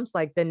acid dumps,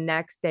 like the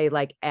next day,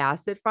 like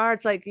acid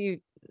farts. Like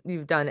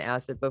you've done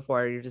acid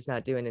before, you're just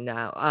not doing it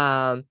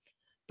now.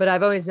 But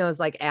I've always noticed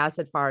like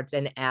acid farts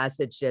and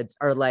acid shits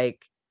are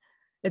like,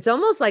 it's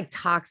almost like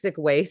toxic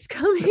waste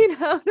coming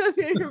out of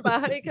your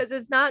body, because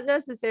it's not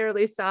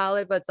necessarily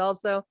solid, but it's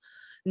also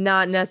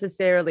not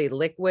necessarily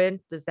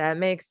liquid. Does that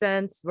make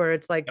sense? Where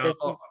it's like this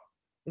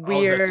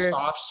weird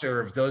soft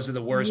serve. Those are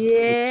the worst.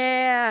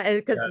 Yeah,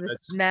 because the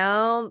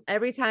smell.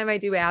 Every time I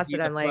do acid,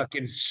 I'm like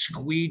fucking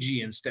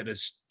squeegee instead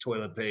of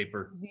toilet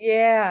paper.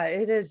 Yeah,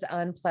 it is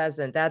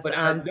unpleasant. That's but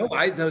no,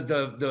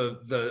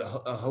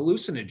 the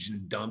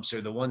hallucinogen dumps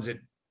are the ones that,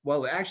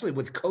 well, actually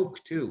with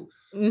Coke too.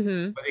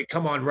 But they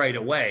come on right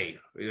away.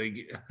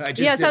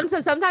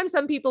 Sometimes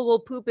some people will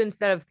poop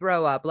instead of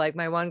throw up. Like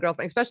my one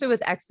girlfriend, especially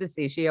with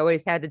ecstasy, she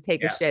always had to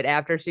take a shit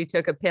after she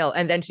took a pill,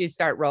 and then she'd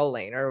start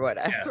rolling or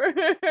whatever.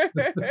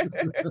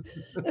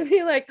 I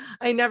feel like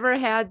I never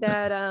had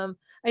that.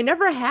 I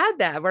never had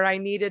that where I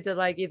needed to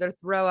like either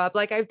throw up.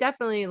 Like I've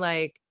definitely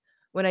like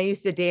when I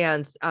used to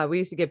dance, we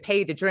used to get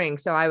paid to drink,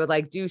 so I would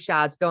like do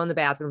shots, go in the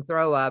bathroom,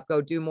 throw up,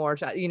 go do more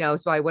shots,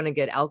 so I wouldn't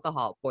get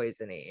alcohol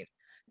poisoning,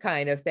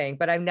 kind of thing.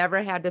 But I've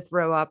never had to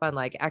throw up on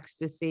like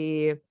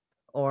ecstasy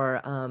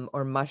or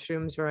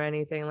mushrooms or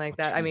anything like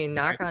that. I mean,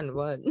 knock on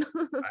wood.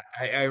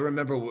 I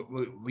remember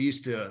we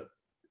used to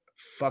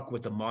fuck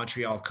with the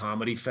Montreal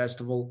Comedy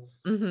Festival.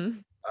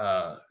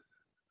 I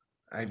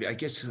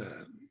guess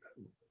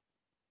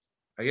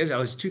I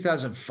was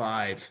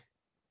 2005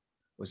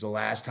 was the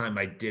last time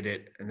I did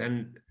it, and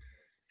then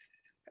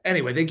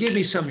anyway, they gave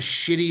me some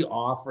shitty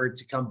offer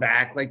to come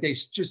back. Like they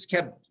just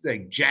kept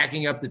like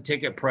jacking up the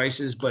ticket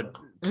prices, but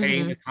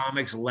paying the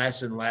comics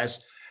less and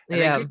less. And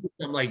they gave me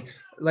some like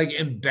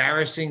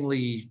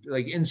embarrassingly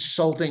like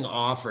insulting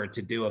offer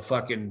to do a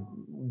fucking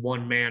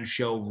one-man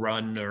show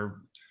run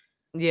or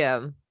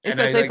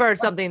especially for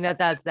something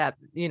that's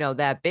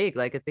that big.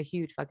 Like it's a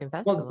huge fucking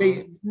festival.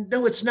 Well,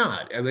 no, it's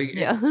not. I mean,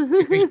 it's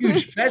a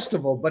huge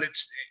festival, but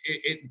it's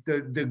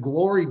the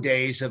glory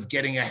days of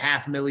getting a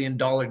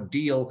 $500,000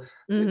 deal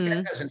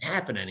that doesn't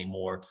happen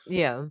anymore.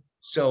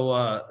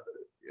 So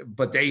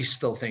but they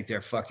still think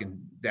they're fucking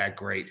that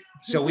great.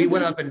 So we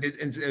went up and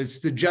it's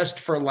the Just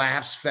for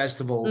Laughs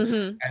festival,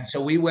 and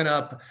so we went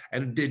up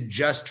and did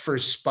Just for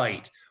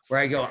Spite, where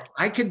I go,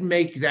 I could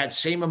make that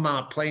same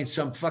amount playing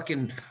some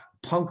fucking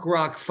punk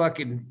rock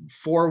fucking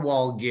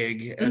four-wall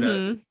gig at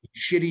a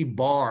shitty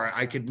bar.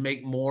 I could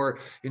make more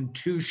in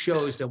 2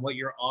 shows than what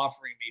you're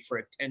offering me for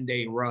a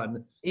 10-day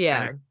run.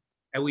 And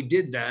we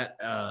did that,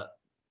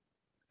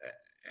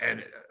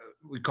 and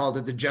we called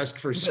it the Just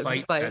for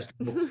Spite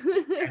Festival.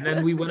 And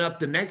then we went up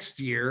the next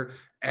year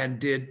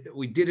and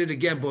we did it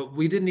again, but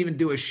we didn't even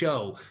do a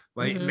show.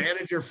 My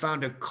manager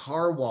found a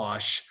car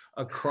wash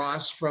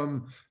across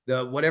from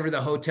whatever the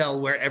hotel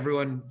where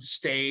everyone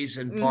stays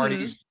and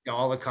parties,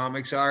 all the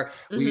comics are.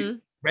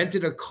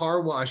 rented a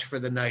car wash for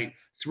the night,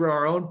 threw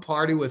our own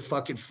party with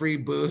fucking free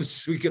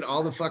booze. We could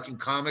all the fucking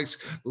comics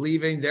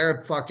leaving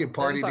their fucking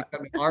party to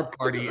come to our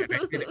party, and I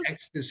did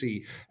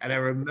ecstasy. And I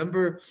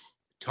remember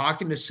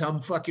talking to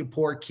some fucking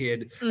poor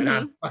kid, and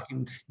I'm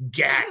fucking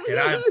gacked, and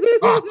I'm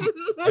talking,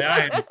 and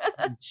I'm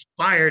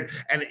inspired.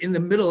 And in the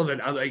middle of it,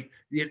 I'm like,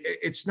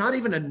 it's not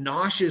even a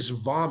nauseous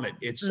vomit.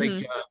 It's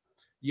like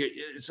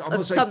it's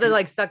almost like something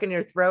like stuck in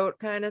your throat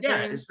kind of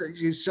thing. It's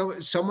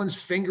like someone's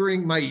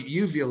fingering my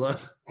uvula.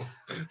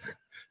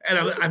 And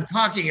I'm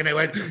talking, and I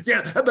went,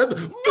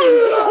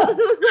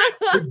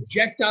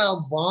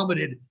 projectile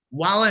vomited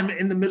while I'm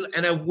in the middle,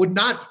 and I would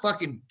not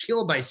fucking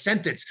kill my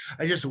sentence.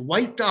 I just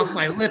wiped off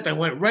my lip and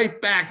went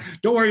right back.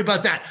 Don't worry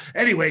about that.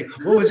 Anyway,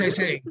 what was I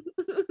saying?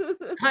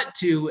 Cut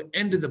to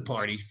end of the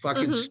party.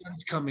 Fucking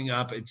sun's coming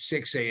up at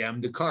 6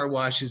 a.m. The car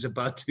wash is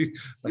about to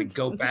like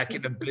go back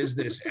into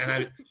business,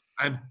 and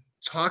I'm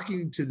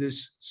talking to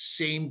this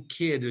same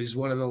kid who's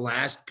one of the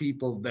last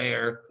people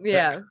there.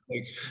 Yeah.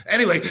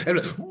 Anyway, and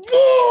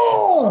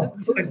whoa!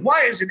 Like,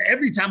 why is it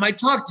every time I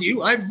talk to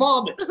you, I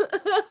vomit?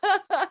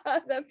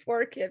 That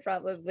poor kid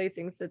probably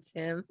thinks it's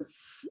him.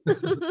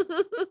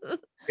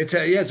 It's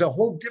a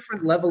whole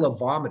different level of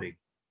vomiting.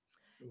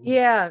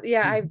 Yeah.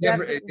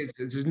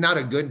 It's not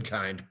a good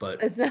kind, but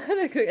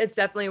it's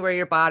definitely where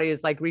your body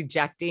is like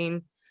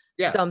rejecting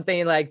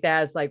something like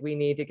that. It's like, we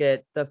need to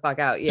get the fuck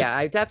out. Yeah,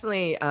 I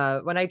definitely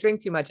when I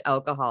drink too much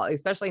alcohol,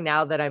 especially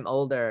now that I'm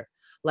older,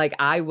 like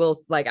I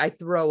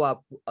throw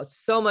up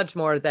so much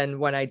more than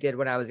when I did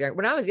when I was young.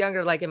 When I was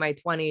younger, like in my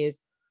 20s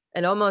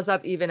and almost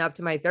even up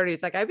to my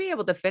 30s, like I'd be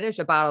able to finish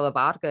a bottle of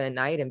vodka a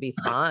night and be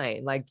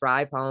fine, like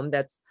drive home.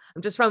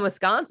 I'm just from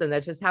Wisconsin.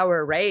 That's just how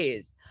we're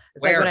raised.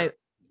 It's Where? like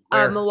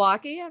when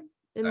Milwaukee,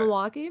 in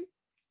Milwaukee.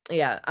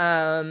 Yeah.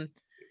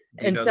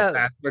 Do you know the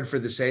password for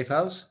the safe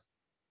house?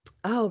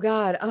 Oh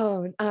God.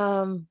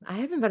 I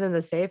haven't been in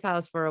the safe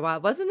house for a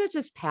while. Wasn't it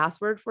just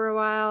password for a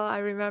while? I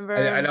remember.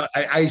 I know.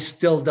 I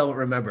still don't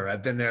remember.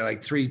 I've been there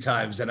like 3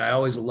 times, and I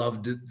always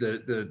loved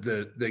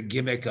the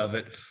gimmick of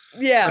it.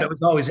 Yeah. But it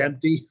was always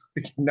empty.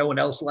 No one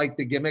else liked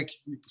the gimmick.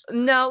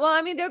 No, well,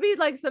 I mean, there'd be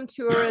like some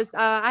tourists.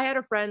 I had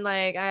a friend,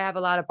 like I have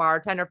a lot of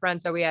bartender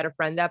friends. So we had a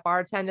friend that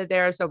bartended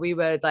there. So we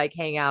would like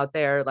hang out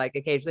there like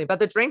occasionally, but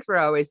the drinks were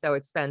always so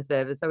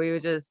expensive. So we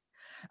would just,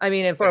 I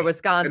mean, and for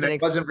Wisconsin, and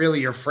it wasn't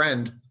really your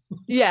friend.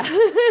 Yeah.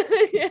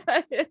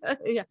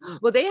 Yeah.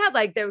 Well, they had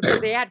like,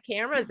 because they had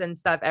cameras and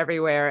stuff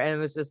everywhere. And it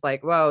was just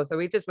like, whoa. So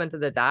we just went to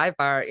the dive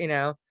bar,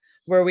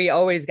 where we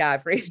always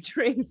got free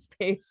drinks,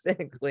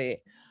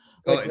 basically.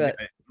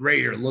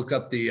 Raider, look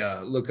up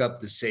the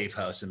safe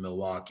house in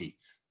Milwaukee.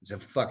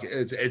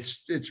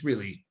 It's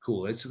really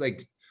cool. It's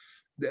like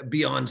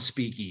beyond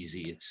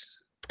speakeasy.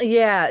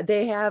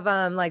 They have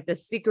like the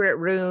secret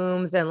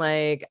rooms and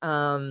like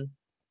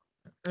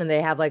and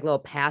they have like little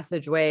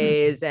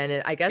passageways,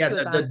 and I guess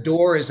the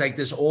door is like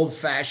this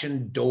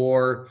old-fashioned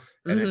door,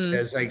 and it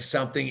says like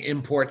something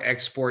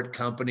import-export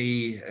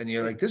company, and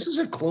you're like, this is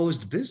a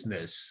closed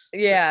business.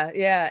 Yeah,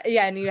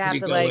 and you have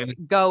to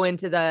go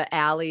into the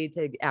alley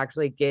to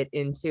actually get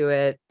into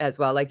it as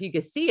well. Like you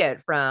can see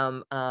it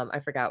from I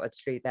forgot what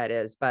street that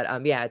is, but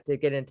to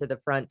get into the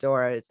front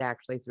door, it's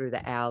actually through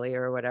the alley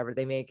or whatever.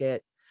 They make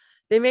it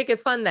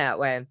fun that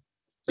way.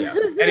 Yeah.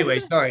 Anyway,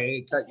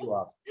 sorry, I cut you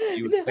off.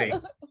 You would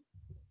think.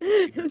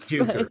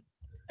 Puker.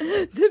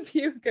 The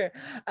puker.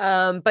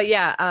 But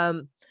yeah,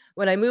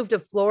 when I moved to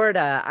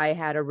Florida, I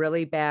had a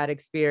really bad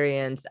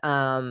experience.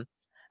 I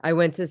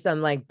went to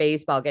some like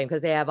baseball game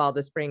because they have all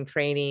the spring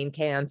training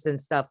camps and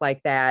stuff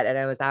like that. And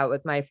I was out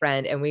with my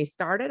friend, and we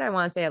started, I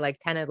want to say at like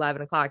 10,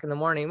 11 o'clock in the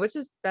morning,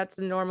 that's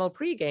a normal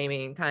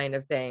pre-gaming kind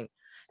of thing.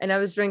 And I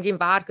was drinking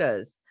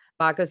vodka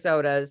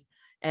sodas.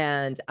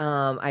 And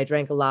I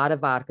drank a lot of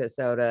vodka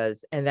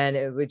sodas, and then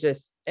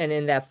and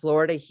in that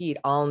Florida heat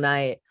all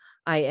night,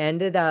 I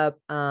ended up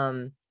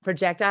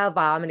projectile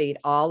vomiting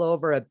all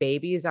over a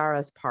Babies R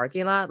Us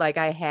parking lot. Like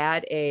I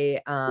had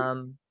a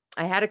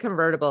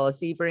convertible, a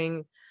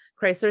Chrysler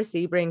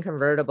Sebring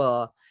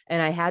convertible,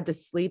 and I had to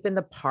sleep in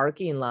the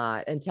parking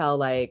lot until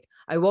like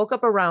I woke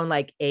up around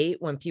like 8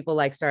 when people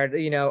like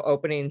started,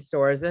 opening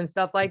stores and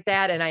stuff like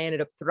that. And I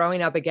ended up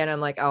throwing up again.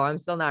 I'm like, oh, I'm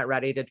still not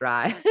ready to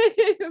drive.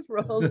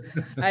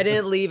 I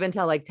didn't leave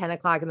until like 10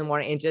 o'clock in the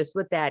morning. And just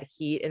with that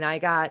heat, and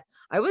I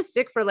was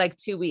sick for like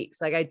 2 weeks.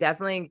 Like I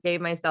definitely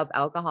gave myself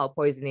alcohol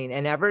poisoning.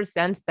 And ever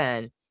since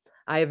then,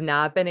 I have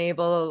not been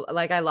able,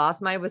 like I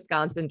lost my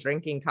Wisconsin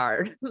drinking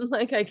card.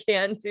 Like I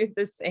can't do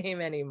the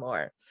same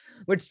anymore,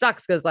 which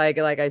sucks. Cause like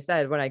I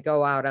said, when I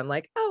go out, I'm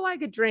like, oh, I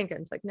could drink.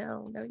 And it's like,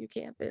 no, you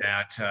can't be.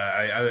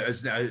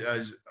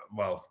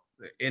 Well,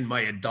 in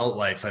my adult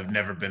life, I've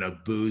never been a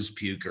booze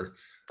puker.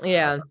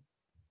 Yeah.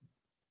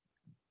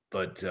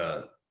 But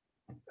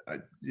I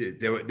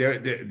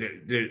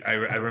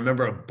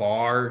remember a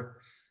bar.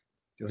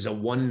 There was a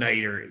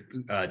one-nighter,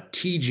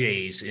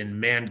 TJ's in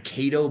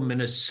Mankato,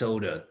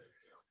 Minnesota.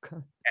 Okay.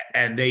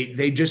 and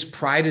they just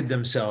prided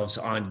themselves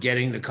on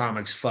getting the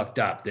comics fucked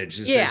up. They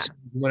just Yeah.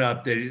 went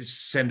up, they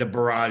just send a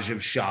barrage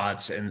of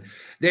shots, and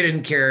they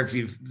didn't care if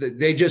you.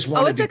 They just Oh,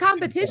 wanted it's to. a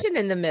competition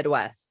in the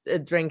Midwest.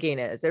 Drinking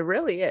is. It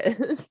really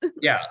is.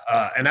 Yeah,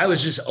 and I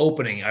was just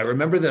opening. I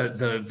remember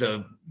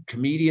the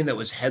comedian that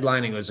was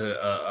headlining was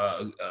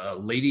a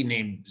lady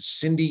named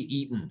Cindy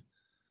Eaton.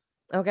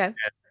 Okay.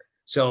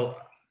 So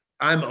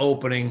I'm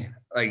opening,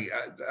 like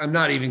I'm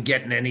not even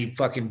getting any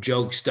fucking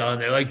jokes done.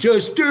 They're like,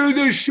 just do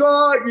the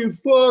shot, you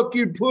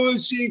fucking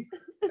pussy.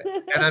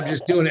 And I'm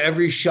just doing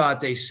every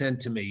shot they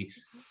sent to me.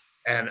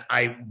 And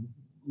I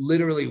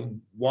literally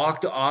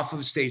walked off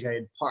of stage.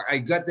 I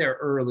got there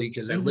early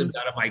because I lived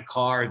out of my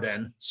car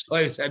then. So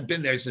I'd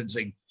been there since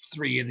like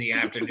 3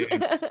 p.m.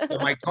 So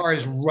my car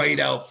is right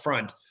out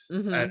front.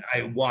 And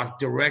I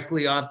walked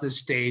directly off the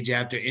stage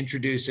after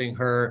introducing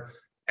her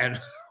and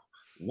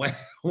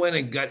went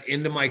and got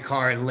into my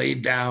car and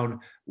laid down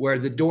where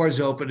the doors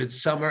open.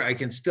 It's summer. I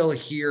can still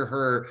hear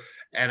her.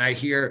 And I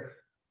hear,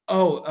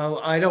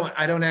 oh, I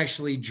don't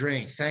actually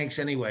drink. Thanks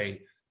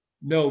anyway.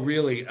 No,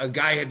 really. A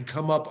guy had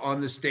come up on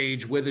the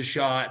stage with a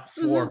shot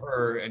for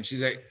her. And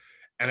she's like,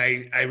 and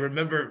I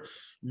remember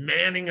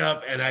manning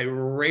up and I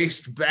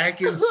raced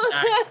back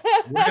inside,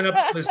 ran up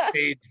on the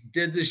stage,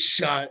 did the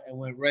shot, and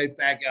went right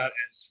back out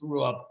and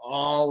threw up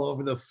all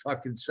over the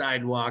fucking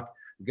sidewalk.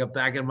 Got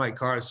back in my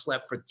car,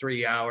 slept for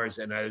 3 hours,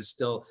 and I was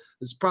still,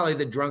 it's probably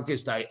the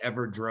drunkest I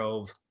ever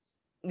drove.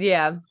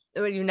 Yeah.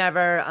 You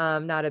never,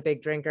 not a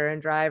big drinker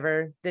and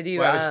driver. Did you?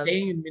 Well, I was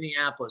staying in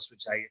Minneapolis,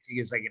 which I think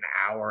is like an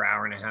hour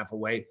and a half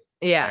away.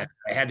 Yeah.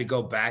 I had to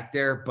go back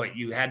there, but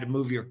you had to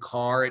move your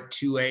car at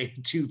 2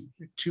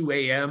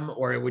 a.m.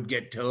 or it would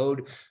get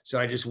towed. So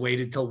I just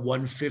waited till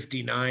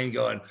 1:59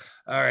 going,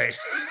 all right,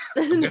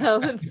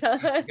 No, it's time.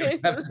 I'm gonna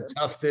have to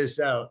tough this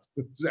out.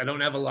 I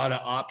don't have a lot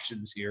of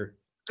options here.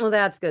 Well,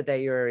 that's good that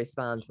you were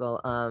responsible.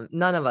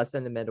 None of us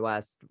in the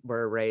Midwest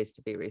were raised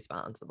to be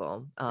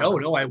responsible.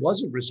 No, I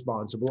wasn't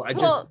responsible. I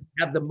just didn't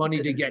have the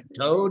money to get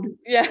towed.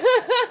 Yeah.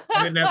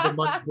 I didn't have the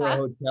money for a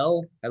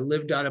hotel. I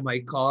lived out of my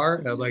car.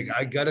 And I'm like,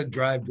 I gotta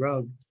drive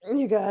drunk.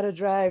 You gotta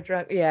drive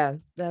drunk. Yeah,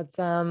 that's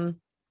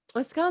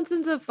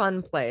Wisconsin's a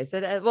fun place.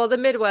 Well, the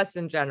Midwest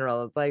in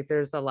general, like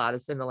there's a lot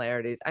of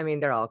similarities. I mean,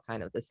 they're all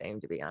kind of the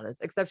same, to be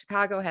honest, except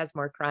Chicago has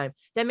more crime.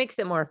 That makes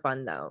it more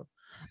fun though.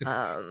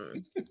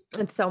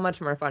 It's so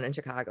much more fun in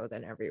Chicago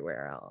than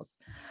everywhere else.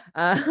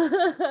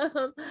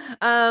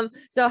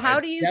 So how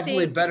do you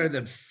definitely think better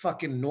than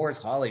fucking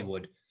North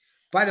Hollywood?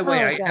 By the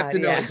way, I have to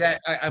know, is that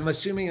I'm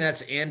assuming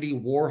that's Andy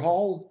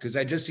Warhol? Because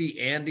I just see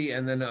Andy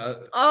and then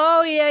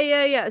oh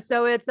yeah.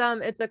 So it's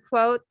a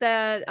quote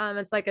that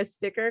it's like a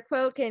sticker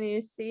quote. Can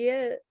you see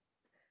it?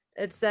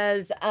 It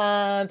says,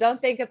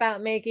 don't think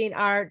about making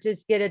art,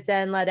 just get it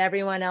done. Let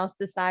everyone else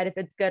decide if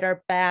it's good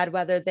or bad,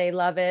 whether they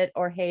love it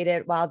or hate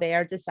it while they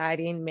are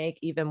deciding, make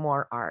even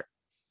more art.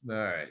 All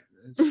right.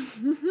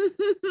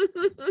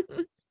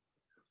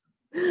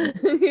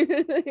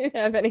 You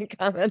have any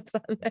comments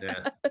on that?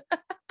 Yeah.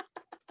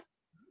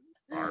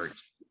 Art.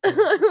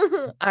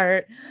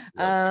 Art.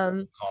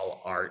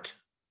 All art.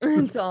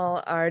 It's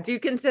all art. Do you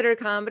consider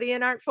comedy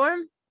an art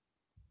form?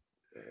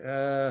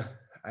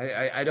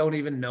 I don't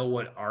even know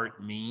what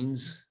art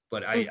means,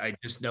 but I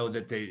just know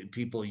that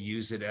people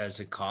use it as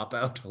a cop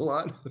out a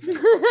lot.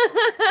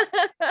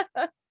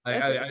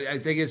 I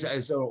think it's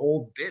an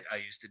old bit I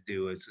used to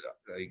do. It's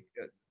like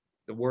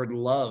the word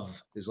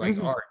love is like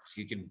art.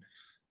 You can,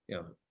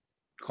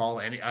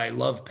 call any. I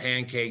love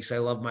pancakes. I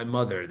love my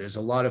mother. There's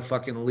a lot of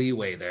fucking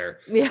leeway there.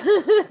 Yeah,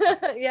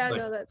 yeah, but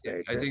no, that's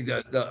very true. I think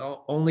the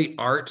only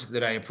art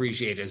that I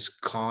appreciate is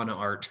con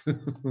art.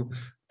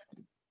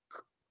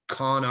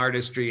 Con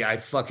artistry. I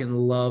fucking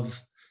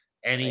love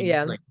any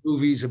like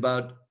movies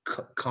about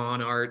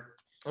con art,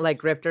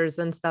 like grifters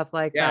and stuff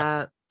like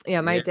that.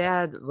 Yeah, my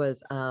dad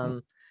was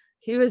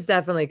he was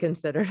definitely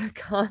considered a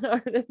con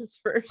artist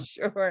for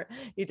sure.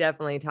 He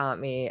definitely taught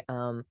me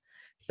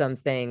some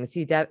things.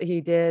 He did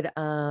he did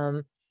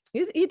a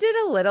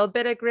little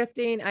bit of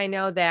grifting. I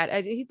know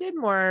that he did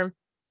more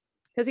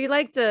because he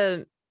liked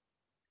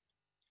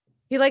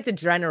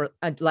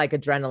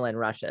adrenaline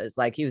rushes.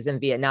 Like he was in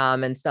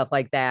Vietnam and stuff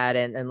like that.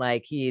 And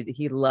like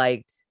he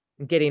liked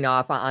getting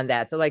off on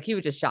that. So like he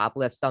would just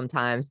shoplift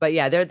sometimes. But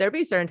yeah, there'd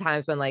be certain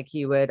times when like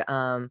he would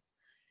con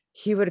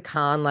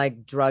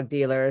like drug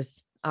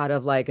dealers out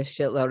of like a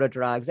shitload of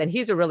drugs. And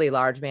he's a really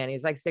large man.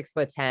 He's like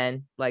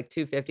 6'10", like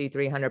 250,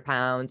 300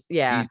 pounds.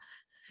 Yeah.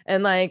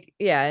 And like,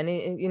 yeah. And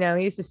he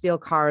used to steal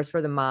cars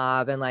for the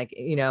mob and like,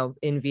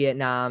 in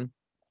Vietnam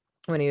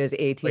when he was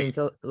 18.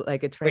 So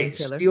like a train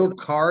killer. Steal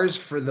cars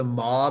for the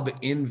mob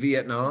in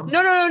Vietnam?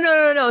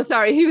 No.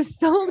 Sorry. He was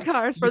stolen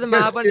cars for the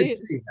mob. When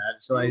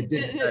so I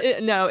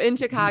did. No, in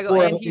Chicago.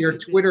 Before and your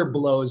Twitter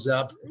blows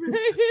up.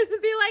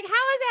 Be like,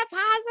 how is that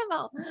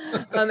possible?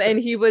 And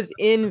he was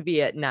in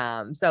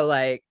Vietnam. So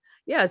like,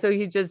 yeah, so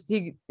he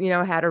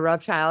had a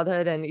rough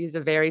childhood and he's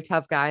a very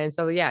tough guy. And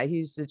so, yeah, he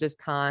used to just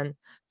con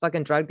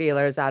fucking drug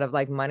dealers out of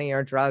like money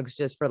or drugs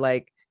just for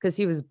like, because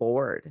he was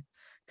bored.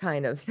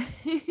 kind of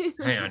thing.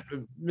 Hang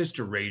on,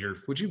 Mr. Raider,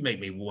 would you make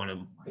me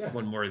one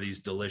more of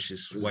these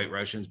delicious White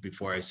Russians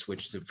before I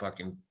switch to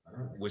fucking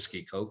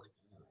whiskey Coke?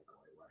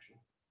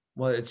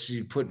 Well, it's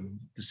you put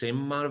the same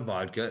amount of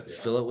vodka,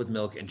 fill it with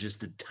milk, and just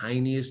the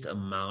tiniest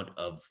amount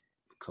of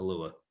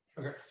Kahlua.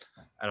 Okay.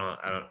 I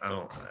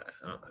don't.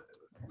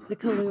 The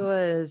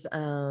Kahlua is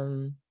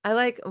I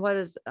like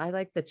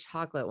the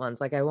chocolate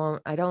ones. Like I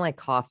don't like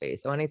coffee.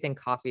 So anything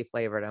coffee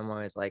flavored, I'm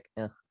always like,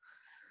 ugh.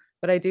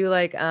 But I do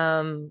like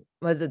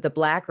was it the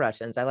Black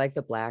Russians? I like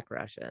the Black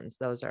Russians.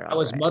 Those are That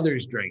was right.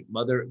 Mother's drink.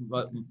 Mother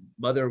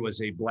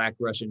was a Black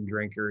Russian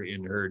drinker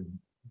in her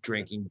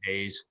drinking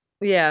days.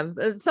 Yeah,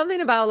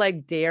 something about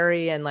like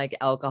dairy and like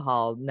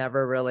alcohol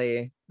never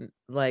really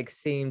like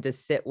seemed to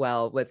sit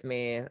well with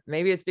me.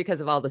 Maybe it's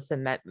because of all the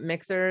cement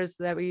mixers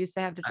that we used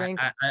to have to drink.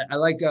 I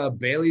like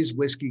Bailey's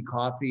whiskey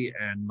coffee,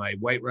 and my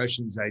White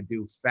Russians I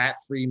do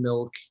fat-free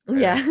milk.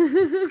 Yeah.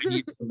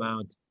 Tiniest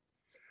amount.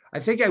 I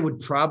think I would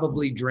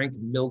probably drink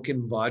milk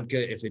and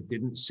vodka if it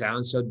didn't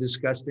sound so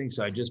disgusting.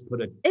 So I just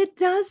put It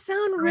does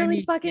sound really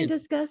tiny fucking hint.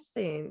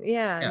 disgusting.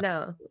 Yeah,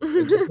 no.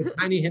 just a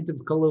tiny hint of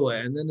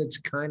Kahlua, and then it's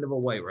kind of a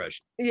White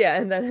Russian. Yeah,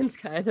 and then it's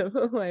kind of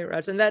a White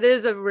Russian. That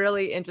is a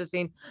really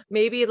interesting,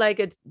 maybe like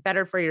it's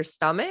better for your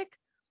stomach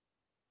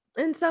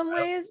in some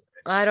ways.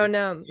 I don't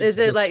know. Is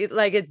it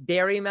like it's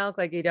dairy milk?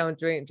 Like you don't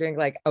drink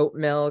like oat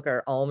milk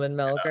or almond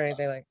milk or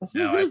anything like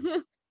No,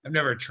 I've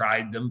never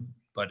tried them,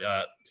 but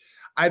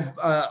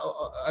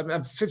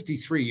I'm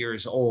 53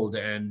 years old,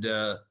 and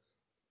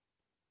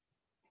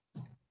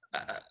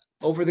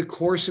over the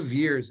course of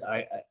years,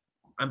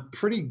 I'm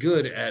pretty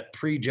good at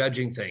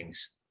prejudging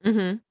things.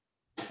 Mhm.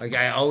 Like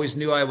I always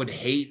knew I would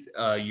hate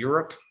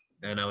Europe,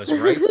 and I was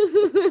right,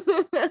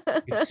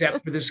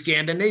 except for the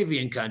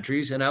Scandinavian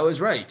countries, and I was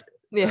right.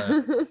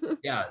 Yeah.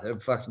 Yeah, the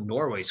fucking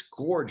Norway's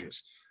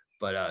gorgeous,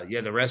 but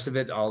yeah, the rest of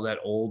it, all that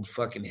old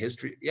fucking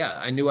history. Yeah,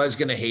 I knew I was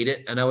gonna hate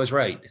it, and I was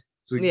right.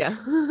 Yeah.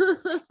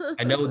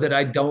 I know that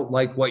I don't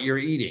like what you're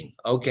eating.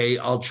 Okay,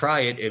 I'll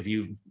try it if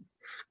you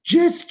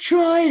just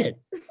try it.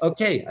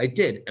 Okay, I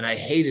did, and I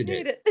hated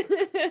it.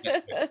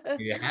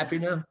 Are you happy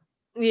now?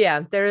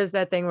 Yeah, there is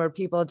that thing where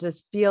people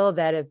just feel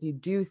that if you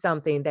do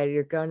something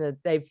that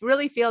they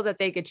really feel that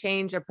they could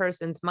change a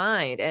person's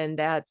mind, and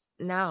that's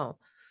no.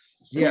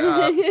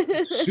 Yeah,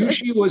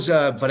 sushi was,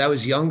 but I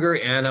was younger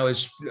and I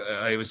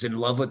was in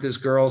love with this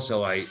girl,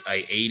 so I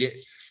ate it,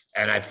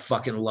 and I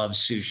fucking love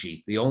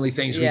sushi. The only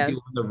things we do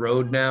on the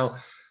road now,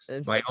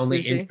 It's my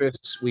only sushi.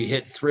 interests, we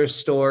hit thrift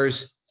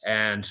stores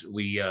and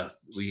we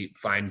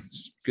find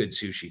good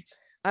sushi.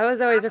 I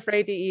was always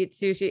afraid to eat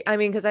sushi. I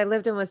mean, because I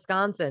lived in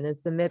Wisconsin,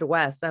 it's the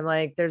Midwest. I'm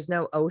like, there's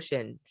no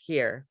ocean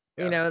here,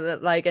 Yeah. you know,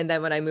 like, and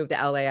then when I moved to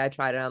LA, I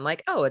tried it. I'm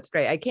like, oh, it's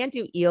great. I can't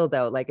do eel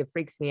though. Like it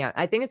freaks me out.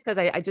 I think it's because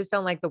I just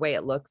don't like the way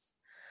it looks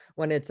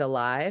when it's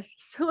alive.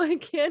 So I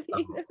can't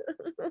eat it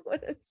when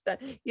it's done.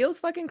 Eels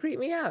fucking creep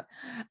me out.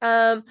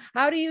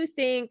 How do you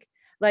think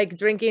like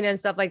drinking and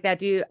stuff like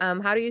that?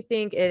 How do you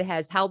think it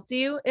has helped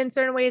you in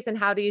certain ways? And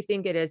how do you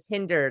think it has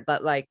hindered,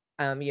 but like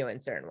you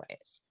in certain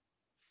ways?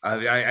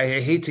 I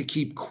hate to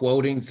keep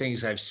quoting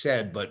things I've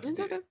said, but It's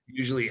okay.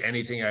 usually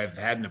anything I've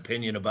had an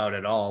opinion about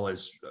at all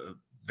has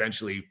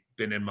eventually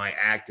been in my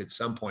act at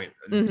some point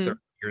in 30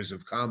 years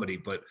of comedy.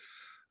 But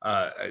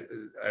I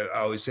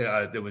always say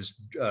there was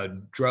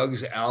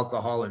drugs,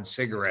 alcohol, and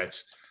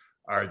cigarettes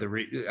are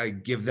I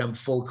give them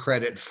full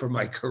credit for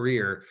my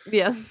career.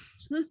 Yeah.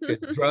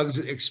 Drugs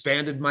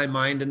expanded my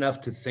mind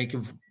enough to think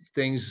of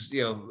things,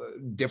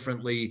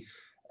 differently,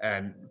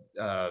 and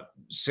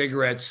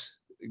cigarettes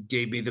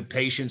gave me the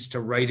patience to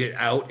write it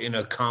out in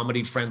a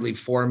comedy friendly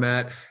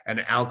format,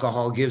 and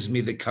alcohol gives me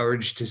the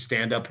courage to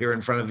stand up here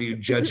in front of you,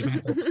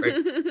 judgmental prick,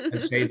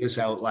 and say this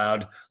out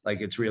loud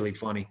like it's really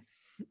funny.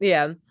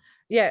 Yeah.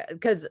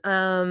 Because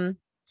I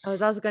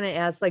was also going to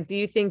ask, like, do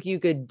you think you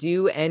could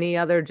do any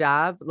other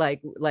job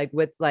like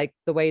with like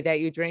the way that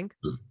you drink?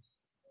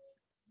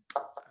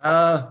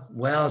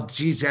 Well,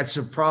 geez, that's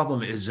the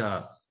problem is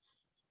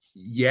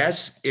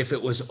yes, if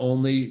it was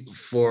only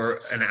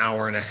for an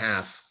hour and a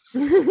half.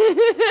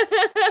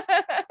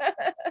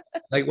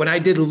 Like when I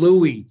did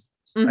Louis,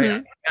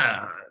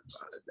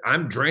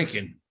 I'm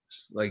drinking.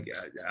 Like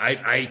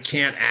I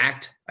can't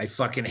act. I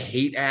fucking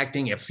hate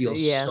acting. It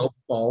feels so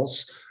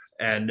false.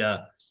 And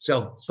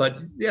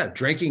but yeah,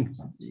 drinking,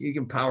 you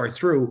can power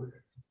through.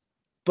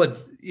 But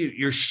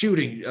you're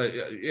shooting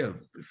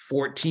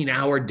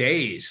 14-hour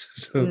days.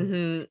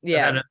 So,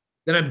 yeah.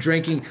 Then I'm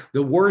drinking.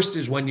 The worst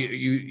is when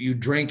you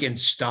drink and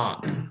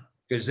stop,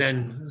 because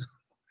then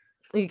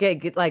you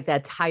get like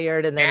that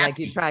tired, and then like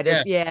you try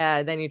to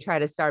then you try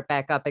to start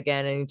back up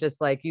again, and you just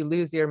like you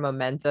lose your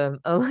momentum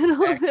a little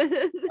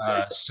bit.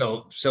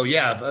 So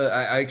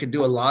yeah, I could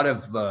do a lot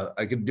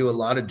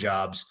of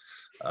jobs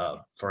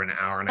for an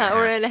hour and a half.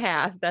 Hour and a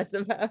half. That's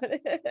about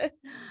it.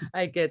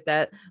 I get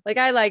that. Like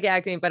I like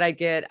acting, but I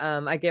get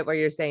what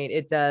you're saying.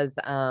 It does.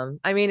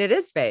 I mean, it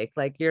is fake.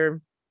 Like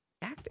you're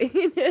acting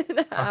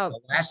it out.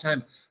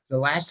 The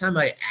last time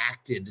I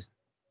acted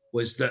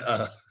was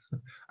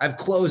I've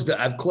closed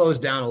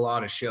down a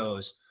lot of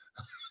shows.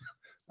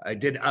 I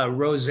did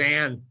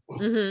Roseanne.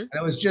 Mm-hmm.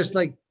 That was just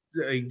like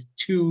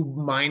two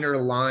minor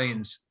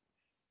lines.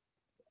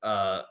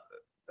 Her,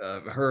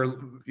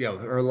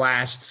 her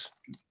last,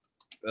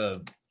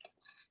 the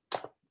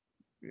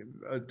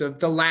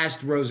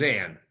last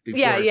Roseanne before.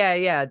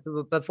 Yeah.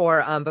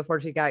 Before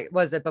she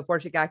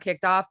got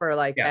kicked off or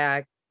like Yeah.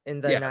 back in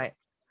the night?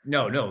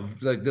 No,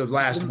 the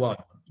last one.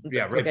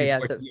 Yeah, right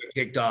before she got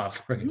kicked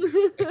off. Right?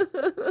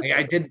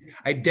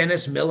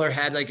 Dennis Miller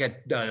had like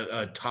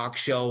a talk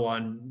show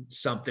on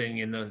something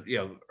in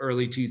the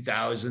early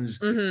 2000s.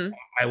 Mm-hmm.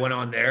 I went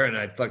on there and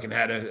I fucking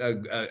had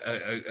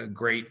a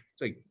great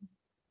like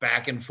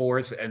back and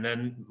forth, and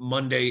then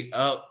Monday,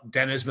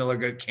 Dennis Miller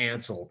got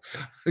canceled.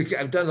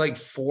 I've done like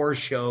 4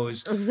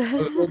 shows.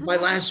 My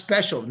last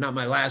special, not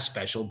my last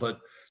special, but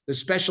the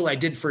special I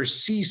did for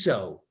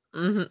CISO.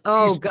 Mm-hmm.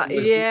 Oh God,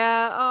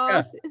 yeah.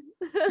 Oh,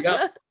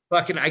 yeah.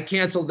 Fucking, I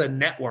canceled the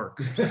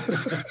network. I've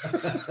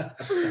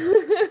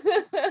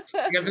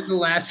been the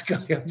last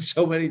guy on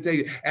so many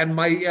things, and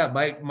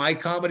my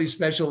comedy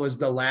special was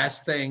the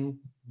last thing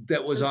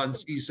that was on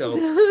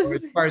CISO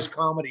as far as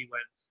comedy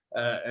went.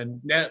 And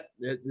net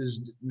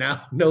is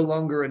now no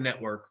longer a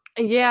network.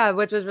 Yeah,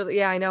 which was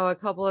really, I know a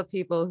couple of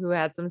people who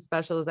had some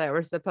specials that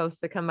were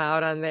supposed to come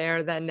out on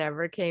there that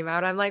never came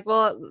out. I'm like,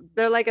 well,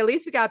 they're like, at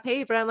least we got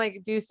paid, but I'm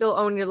like, do you still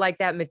own your like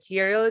that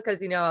material? Because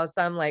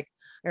some like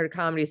or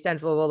Comedy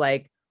Central will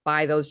like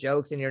buy those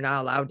jokes and you're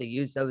not allowed to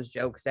use those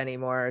jokes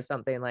anymore or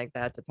something like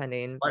that,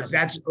 depending. But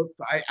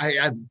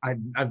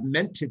I've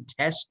meant to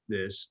test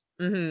this.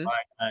 Mm-hmm.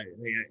 I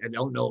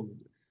don't know.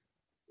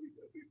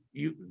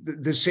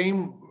 The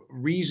same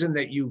reason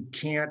that you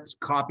can't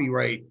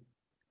copyright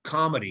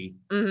comedy,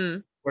 mm-hmm.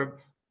 where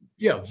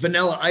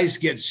Vanilla Ice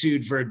gets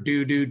sued for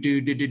dude.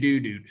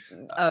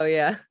 Oh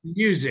yeah,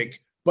 music,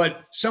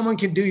 but someone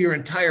can do your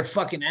entire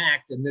fucking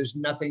act and there's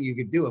nothing you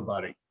can do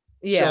about it.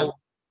 Yeah. So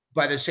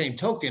by the same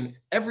token,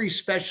 every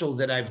special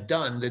that I've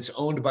done that's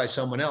owned by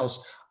someone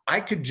else, I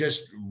could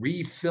just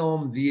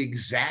refilm the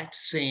exact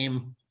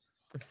same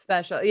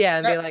special. Yeah,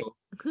 and be like,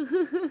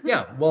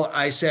 yeah. Well,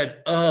 I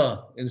said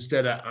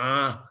instead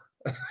of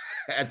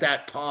at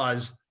that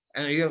pause,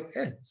 and you go,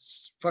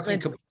 it's fucking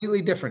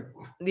completely different.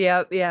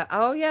 Yep. Yeah.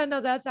 Oh yeah.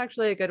 No, that's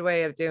actually a good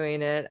way of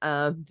doing it.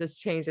 Just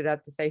change it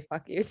up to say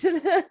fuck you to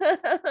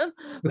them,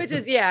 which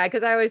is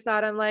because I always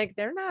thought I'm like,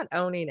 they're not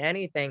owning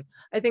anything.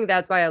 I think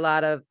that's why a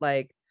lot of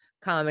like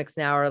comics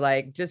now are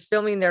like just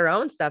filming their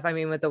own stuff. I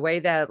mean, with the way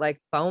that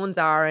like phones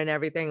are and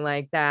everything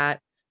like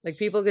that, like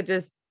people could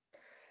just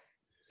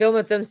film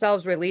it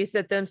themselves, release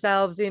it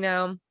themselves,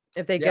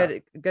 if they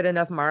get good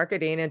enough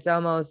marketing. It's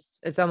almost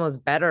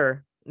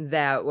better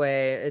that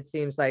way, it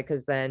seems like,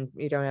 because then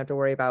you don't have to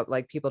worry about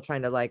like people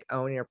trying to like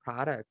own your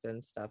product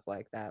and stuff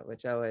like that,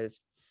 which always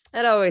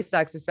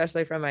sucks,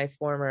 especially from my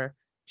former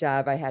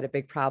job. I had a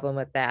big problem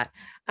with that.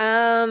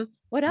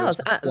 What else?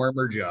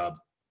 Former job.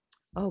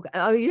 Oh,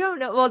 you don't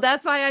know. Well,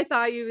 that's why I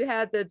thought you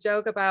had the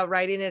joke about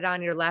writing it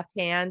on your left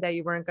hand, that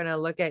you weren't going to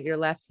look at your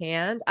left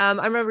hand.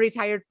 I'm a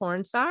retired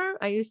porn star.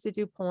 I used to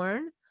do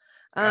porn.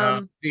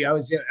 I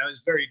was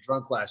very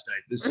drunk last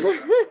night. This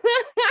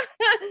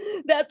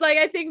that's like,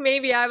 I think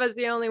maybe I was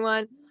the only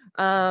one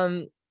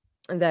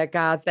that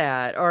got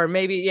that, or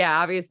maybe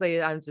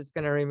obviously I'm just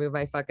gonna remove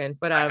my fucking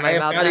foot out of my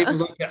mouth.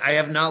 I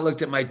have not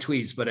looked at my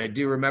tweets, but I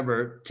do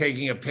remember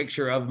taking a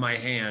picture of my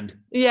hand.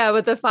 Yeah,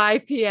 with the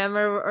 5 p.m.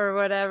 or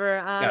whatever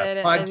on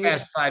it.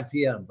 Podcast 5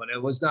 p.m. But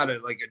it was not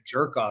like a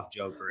jerk off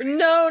joke or anything.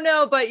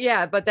 No,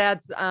 but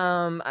that's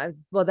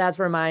that's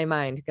where my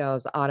mind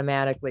goes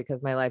automatically,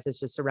 because my life is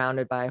just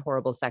surrounded by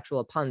horrible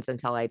sexual puns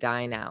until I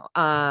die now.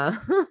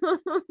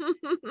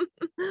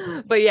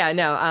 But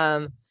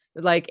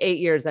like 8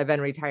 years. I've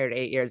been retired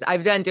 8 years.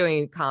 I've been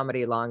doing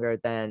comedy longer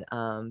than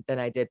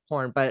I did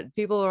porn, but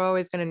people are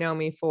always going to know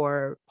me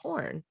for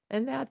porn,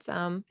 and that's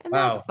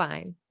that's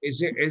fine.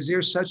 Is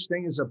there such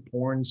thing as a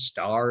porn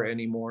star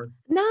anymore?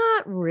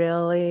 Not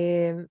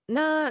really. I mean,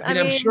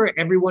 I'm sure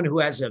everyone who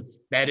has a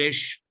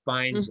fetish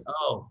finds,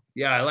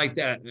 I like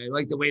that. I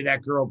like the way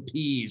that girl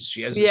pees.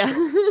 She has she's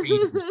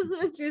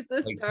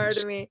the star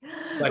to me.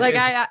 Like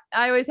I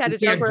always had a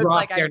joke where it's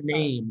like their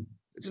name.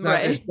 It's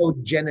not there's no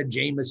Jenna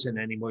Jameson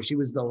anymore. She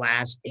was the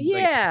last.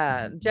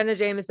 Jenna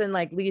Jameson,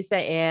 like Lisa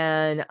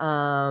Ann,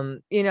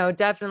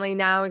 definitely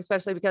now,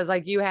 especially because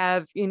like you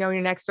have,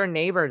 your next door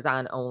neighbors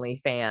on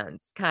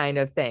OnlyFans kind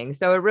of thing.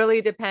 So it really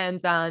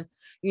depends on,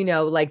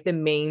 like the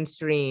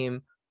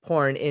mainstream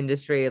porn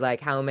industry,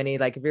 like how many,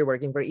 like if you're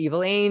working for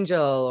Evil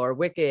Angel or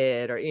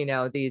Wicked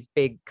or, these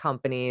big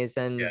companies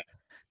and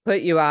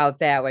put you out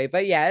that way.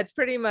 But it's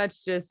pretty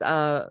much just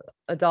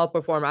adult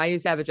performer. I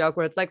used to have a joke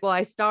where it's like, well,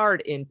 I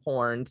starred in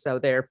porn, so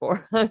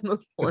therefore I'm a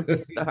porn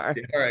star.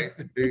 All right,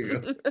 there you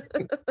go.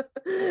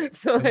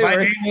 So my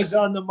name was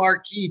on the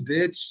marquee,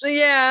 bitch.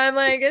 Yeah, I'm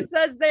like, it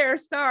says there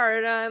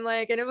starred. I'm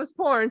like, and it was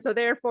porn, so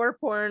therefore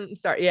porn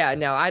star. Yeah,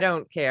 no, I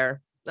don't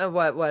care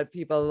what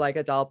people like,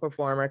 adult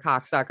performer,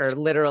 cocksucker,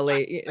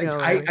 literally.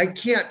 I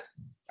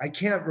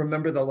can't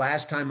remember the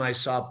last time I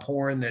saw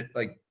porn that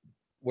like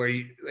where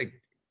you like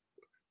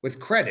with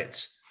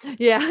credits.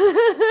 Yeah.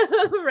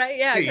 Right.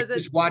 Yeah. You Because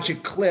it's just watch a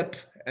clip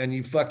and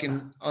you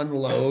fucking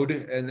unload,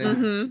 and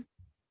mhm.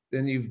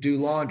 then you do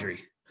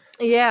laundry.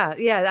 Yeah,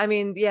 yeah. I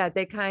mean, yeah,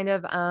 they kind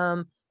of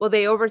well,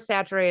 they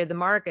oversaturated the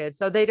market.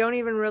 So they don't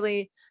even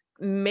really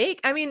make,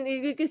 I mean,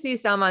 you can see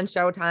some on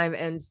Showtime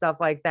and stuff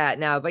like that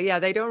now, but yeah,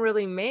 they don't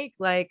really make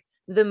like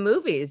the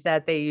movies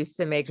that they used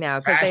to make now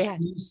because they had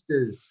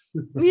Fashionistas.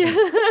 yeah.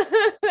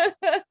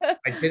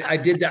 I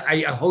did that.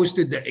 I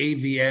hosted the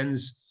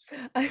AVNs.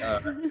 I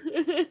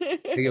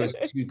think it was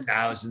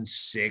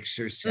 2006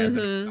 or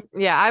 7.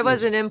 Yeah, I It was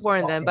wasn't in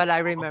porn then, fucking but I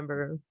awful.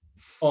 remember.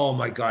 Oh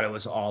my God, it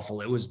was awful.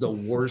 It was the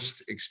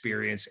worst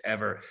experience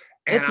ever.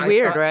 And It's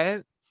weird,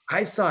 right?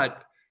 I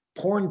thought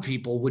porn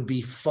people would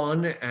be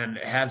fun and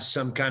have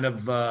some kind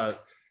of uh,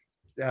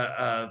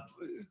 uh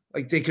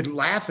like they could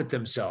laugh at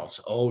themselves.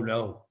 Oh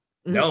no.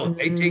 No,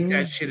 they take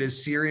that Mm-mm. shit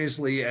as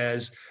seriously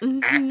as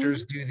Mhm.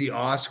 actors do the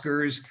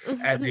Oscars, and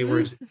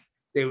Mhm.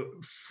 they were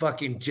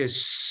fucking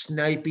just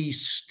snipey,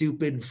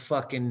 stupid,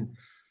 fucking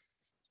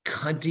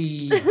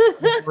cunty,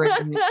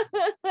 boring,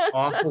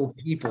 awful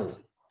people.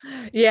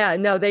 Yeah,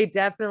 no, they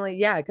definitely,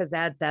 yeah, because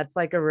that's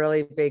like a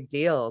really big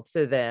deal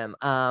to them.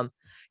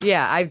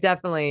 Yeah, I've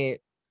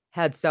definitely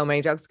had so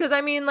many jokes because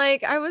I mean,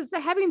 like, I was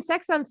having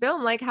sex on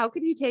film. Like, how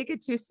could you take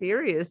it too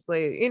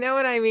seriously? You know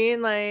what I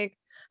mean? Like,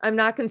 I'm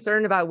not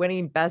concerned about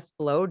winning best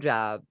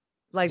blowjob.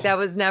 Like, that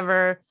was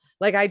never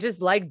like I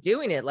just liked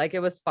doing it. Like, it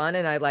was fun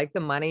and I liked the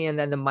money, and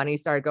then the money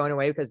started going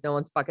away because no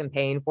one's fucking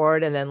paying for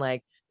it. And then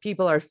like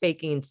people are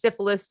faking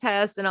syphilis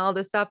tests and all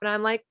this stuff. And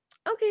I'm like,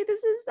 okay,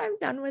 I'm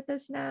done with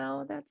this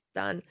now. That's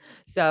done.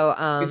 So,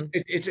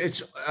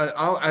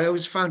 I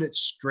always found it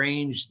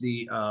strange,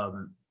 the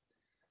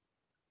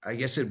I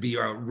guess it'd be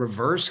a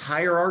reverse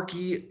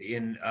hierarchy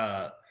in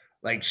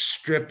like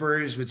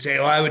strippers would say,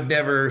 "Oh, I would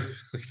never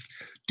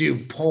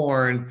do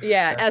porn."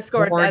 yeah,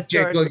 escorts, Porn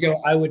chick will escorts.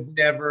 go, "I would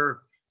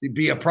never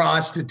be a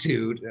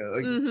prostitute."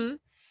 Like, Hmm.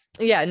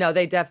 Yeah, no,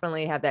 they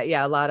definitely have that.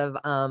 Yeah, a lot of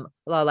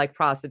like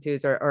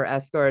prostitutes or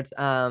escorts.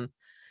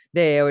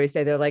 They always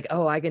say they're like,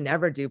 oh, I can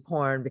never do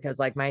porn because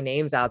like my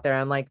name's out there.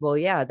 I'm like, well,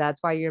 yeah, that's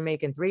why you're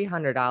making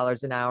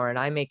 $300 an hour and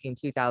I'm making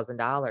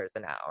 $2,000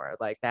 an hour.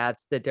 Like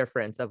that's the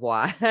difference of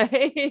why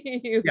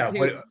you yeah, do.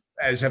 what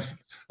as a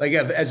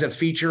as a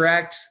feature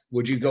act,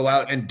 would you go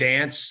out and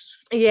dance?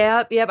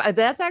 Yeah, yeah, but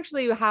that's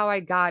actually how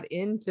I got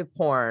into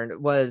porn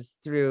was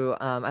through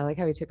I like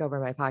how he took over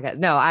my podcast.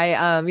 No,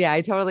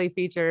 I totally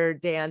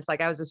featured dance.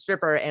 Like I was a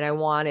stripper and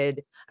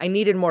I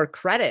needed more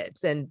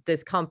credits. And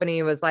this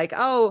company was like,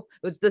 oh,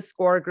 it was the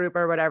Score Group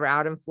or whatever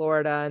out in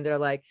Florida. And they're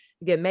like,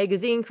 you get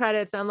magazine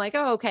credits. I'm like,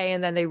 oh, okay.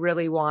 And then they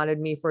really wanted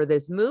me for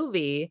this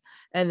movie.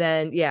 And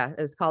then yeah,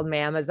 it was called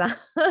Mamazon.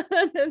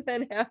 And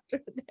then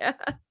after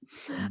that,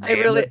 I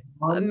really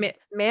Mammoth.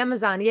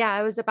 Mamazon. Yeah,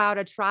 it was about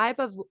a tribe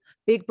of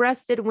big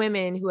breasted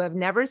women who have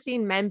never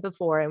seen men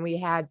before. And we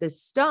had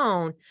this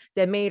stone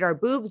that made our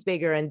boobs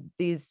bigger. And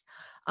these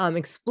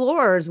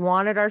explorers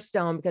wanted our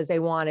stone because they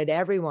wanted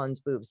everyone's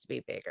boobs to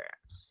be bigger.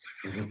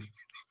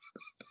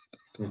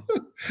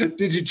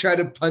 Did you try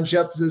to punch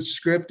up the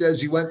script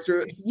as you went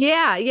through it?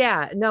 Yeah,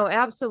 yeah, no,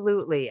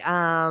 absolutely.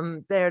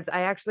 There's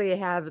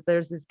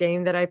this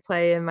game that I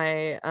play in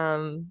my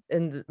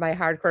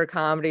hardcore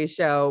comedy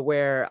show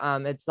where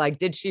it's like,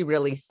 did she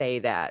really say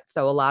that?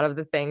 So a lot of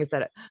the things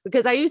that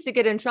because I used to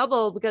get in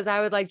trouble because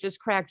I would like just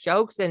crack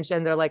jokes and shit,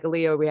 and they're like,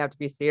 Leo, we have to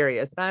be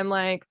serious. And I'm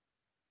like,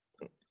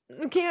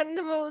 can't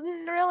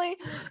really.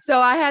 So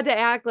I had to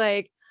act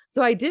like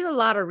so I did a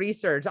lot of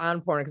research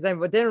on porn because I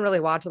didn't really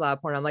watch a lot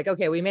of porn. I'm like,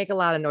 okay, we make a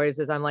lot of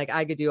noises. I'm like,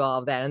 I could do all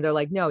of that. And they're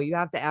like, no, you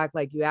have to act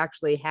like you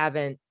actually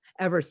haven't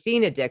ever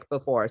seen a dick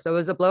before. So it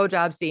was a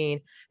blowjob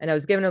scene, and I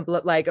was given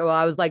like, oh,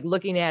 I was like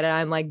looking at it.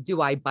 I'm like, do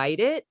I bite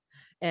it?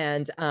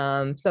 And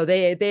so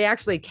they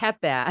actually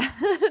kept that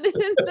in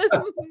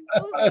the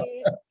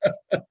movie.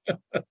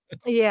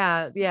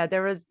 Yeah,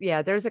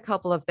 there's a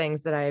couple of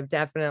things that I've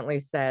definitely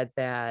said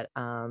that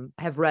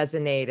have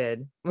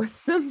resonated with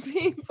some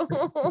people.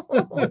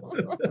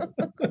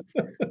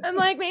 I'm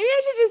like, maybe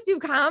I should just do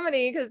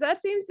comedy because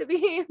that seems to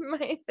be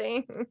my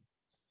thing.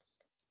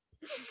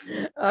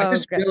 I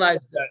just Okay.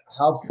 realized that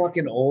how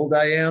fucking old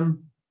I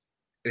am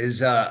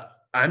is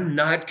I'm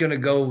not gonna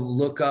go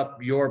look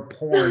up your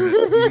porn.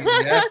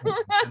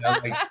 And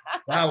I'm like,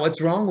 wow,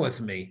 what's wrong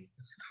with me?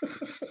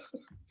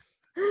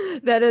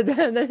 That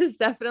is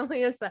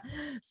definitely a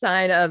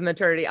sign of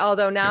maturity.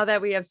 Although now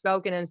that we have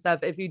spoken and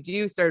stuff, if you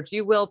do search,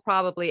 you will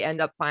probably end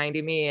up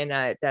finding me, and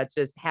that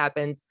just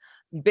happens.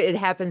 It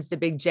happens to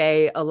Big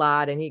J a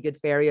lot, and he gets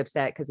very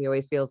upset because he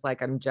always feels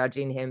like I'm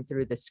judging him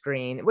through the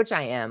screen, which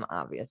I am,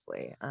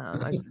 obviously.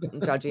 I'm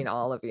judging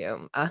all of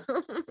you.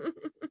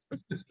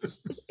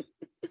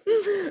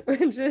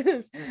 Which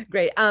is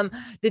great.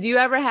 Did you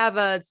ever have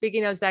a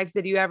speaking of sex,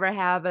 did you ever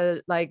have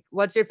a like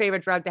what's your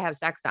favorite drug to have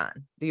sex on?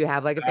 Do you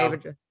have like a Uh,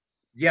 favorite drug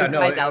yeah, no,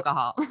 besides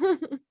alcohol?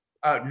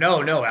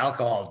 no,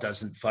 alcohol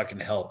doesn't fucking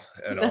help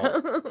at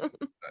all. No.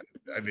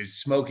 I mean,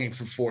 smoking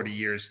for 40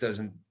 years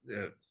doesn't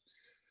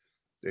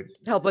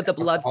Help with the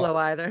blood alcohol- flow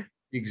either.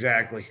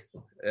 exactly.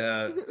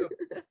 Uh,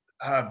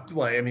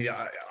 Well, I mean,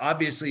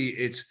 obviously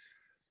it's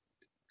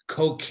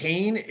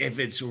cocaine if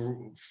it's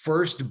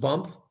first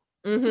bump.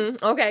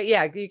 Okay,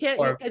 yeah, you can't,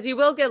 Or because you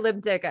will get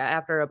lip dick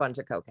after a bunch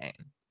of cocaine.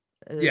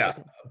 yeah,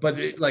 but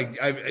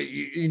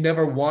you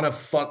never want to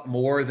fuck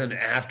more than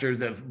after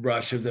the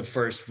rush of the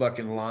first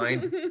fucking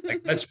line.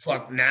 Like, let's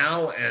fuck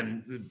now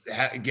and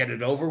get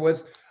it over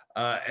with.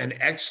 And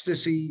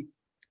ecstasy,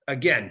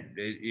 again,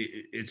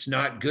 it's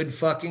not good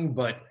fucking,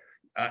 but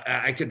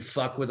I could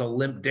fuck with a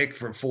limp dick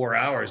for 4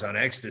 hours on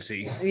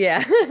ecstasy.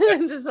 Yeah,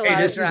 just a Hey, lot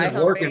of this dry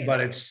isn't working, humping.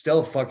 but it's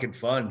still fucking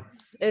fun.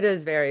 It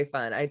is very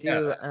fun. I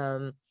do.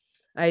 Yeah.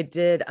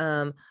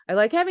 I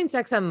like having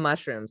sex on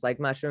mushrooms. Like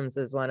mushrooms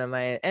is one of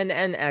my, and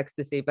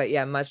ecstasy, but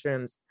yeah,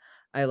 mushrooms.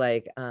 I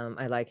like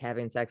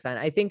having sex on.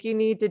 I think you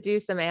need to do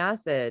some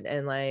acid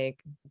and like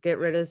get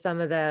rid of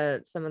some of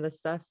the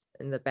stuff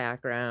in the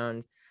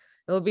background.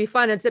 It'll be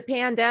fun. It's a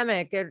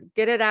pandemic.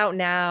 Get it out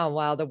now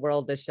while the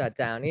world is shut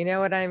down. You know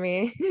what I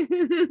mean?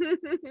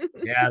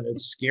 Yeah,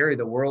 that's scary.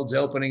 The world's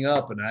opening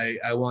up and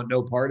I want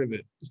no part of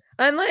it.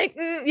 I'm like,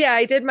 yeah,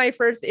 I did my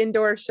first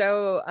indoor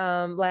show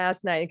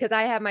last night because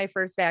I had my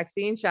first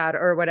vaccine shot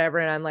or whatever.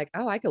 And I'm like,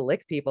 oh, I could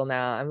lick people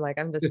now. I'm like,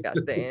 I'm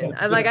disgusting.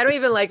 I'm like, I don't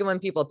even like it when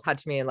people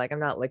touch me and like I'm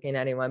not licking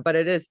anyone, but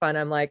it is fun.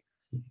 I'm like,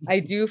 I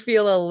do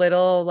feel a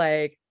little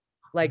like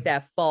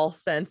that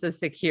false sense of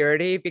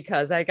security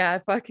because I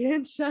got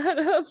fucking shot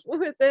up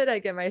with it. I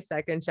get my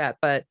second shot,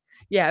 but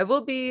yeah, it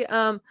will be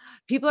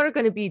people are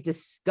going to be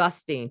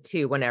disgusting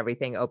too when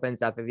everything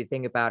opens up if you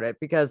think about it,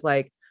 because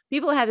like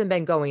people haven't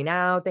been going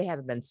out, they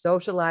haven't been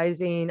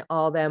socializing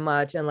all that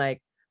much, and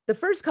like the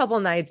first couple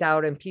nights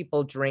out and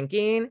people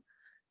drinking,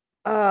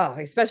 oh,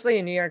 especially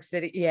in New York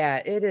City, yeah,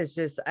 it is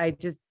just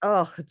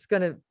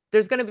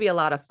there's gonna be a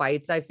lot of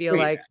fights, I feel Wait,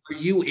 like. are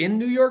you in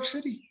New York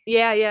City?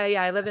 Yeah,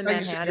 I live in I thought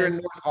you said you're in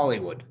Manhattan. North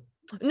Hollywood.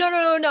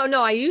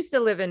 No, I used to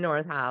live in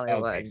North Okay,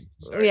 Hollywood.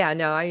 sorry. Yeah,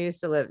 no, I used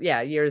to live,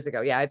 yeah, years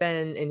ago. Yeah, I've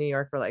been in New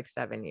York for like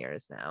 7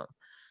 years now.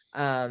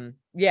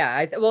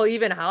 Yeah, well,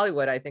 even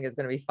Hollywood I think is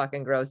going to be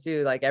fucking gross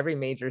too. Like every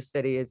major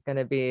city is going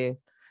to be,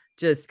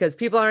 just because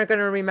people aren't going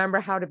to remember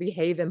how to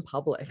behave in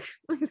public,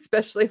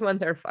 especially when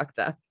they're fucked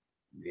up.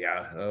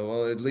 Yeah,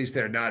 well, at least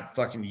they're not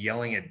fucking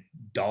yelling at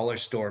dollar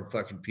store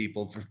fucking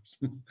people for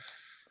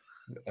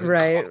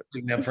Right.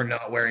 costing them for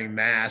not wearing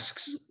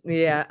masks.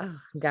 Yeah. Oh,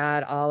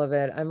 God, all of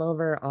it. I'm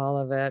over all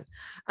of it.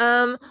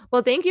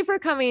 Well, thank you for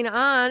coming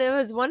on. It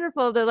was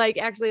wonderful to like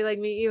actually like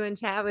meet you and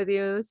chat with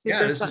you. Yeah,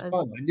 Super this is fun.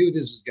 fun. I knew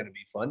this was going to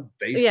be fun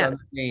based Yeah. on the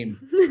name.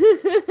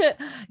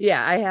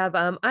 Yeah, I have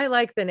I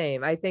like the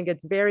name. I think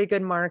it's very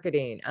good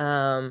marketing.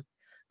 I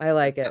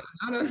like it.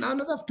 Not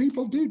enough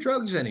people do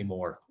drugs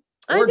anymore.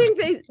 I Or think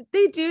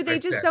they do. They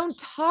drink just don't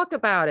tests. talk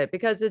about it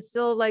because it's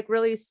still like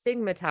really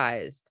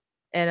stigmatized.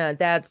 And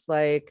that's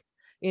like,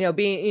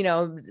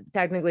 being,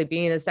 technically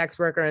being a sex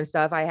worker and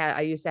stuff. I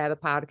used to have a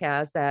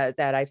podcast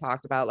that I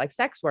talked about like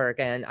sex work,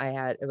 and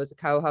it was a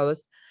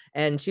co-host,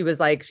 and she was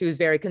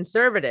very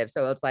conservative.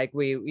 So it's like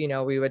we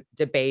would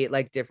debate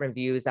like different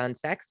views on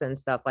sex and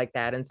stuff like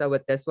that. And so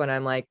with this one,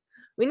 I'm like,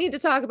 we need to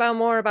talk about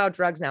more about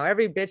drugs now.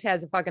 Every bitch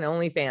has a fucking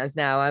OnlyFans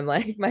now. I'm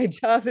like, my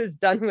job is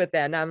done with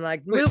that. And I'm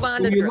like, move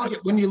on to drugs.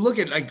 When you look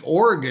at like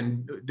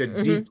Oregon that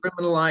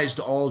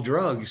decriminalized all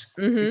drugs,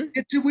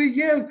 Mm-hmm.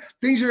 yeah,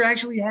 things are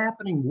actually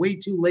happening way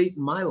too late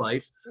in my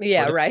life.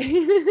 Yeah, right.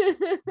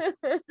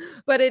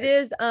 But it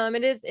is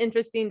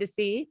interesting to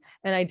see,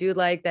 and I do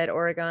like that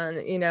Oregon,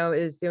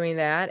 is doing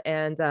that,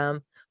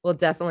 and we'll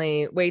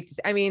definitely wait to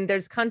see. I mean,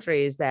 there's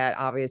countries that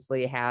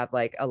obviously have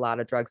like a lot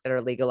of drugs that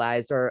are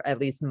legalized or at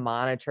least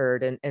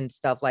monitored and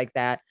stuff like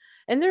that,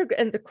 and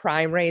the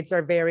crime rates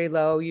are very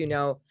low.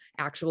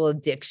 Actual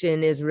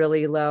addiction is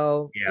really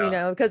low.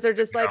 Yeah. Because they're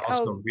just They're like,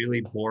 also oh,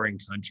 really boring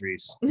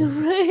countries.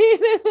 right.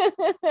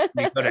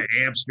 You go to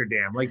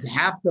Amsterdam, like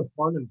half the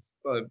fun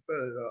of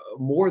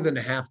more than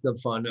half the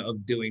fun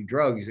of doing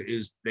drugs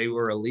is they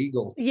were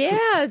illegal.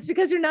 Yeah, it's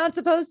because you're not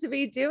supposed to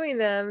be doing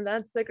them.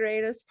 That's the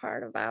greatest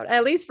part about it.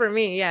 At least for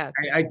me, yeah.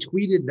 I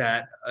tweeted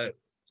that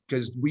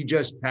because we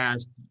just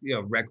passed,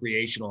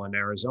 recreational in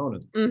Arizona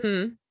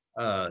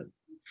Mm-hmm.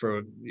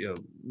 For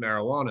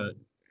marijuana,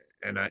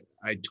 and I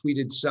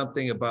tweeted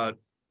something about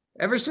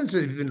ever since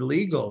they've been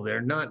legal,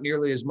 they're not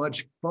nearly as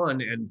much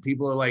fun, and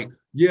people are like,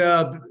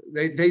 yeah,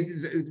 they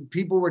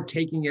people were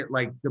taking it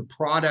like the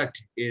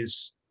product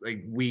is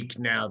like weak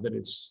now that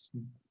it's.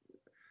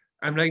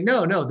 I'm like,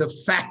 no, the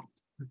fact.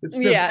 It's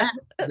the fact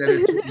that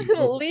it's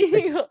legal.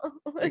 Legal.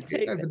 Like,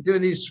 I've been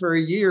doing these for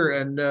a year,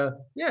 and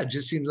yeah, it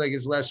just seems like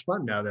it's less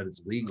fun now that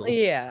it's legal.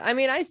 Yeah, I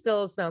mean, I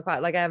still smoke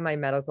pot. Like I have my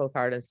medical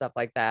card and stuff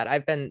like that.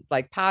 I've been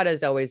like, pot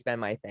has always been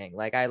my thing.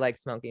 Like I like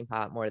smoking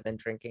pot more than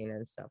drinking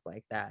and stuff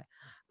like that.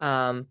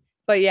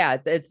 But yeah,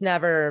 it's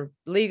never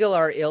legal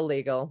or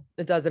illegal.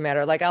 It doesn't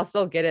matter. Like I'll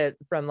still get it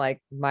from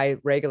like my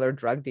regular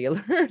drug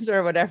dealers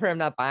or whatever. I'm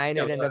not buying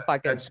it in a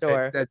fucking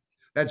store.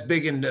 That's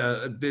big in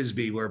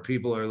Bisbee, where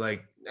people are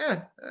like,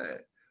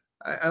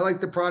 I like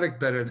the product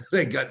better than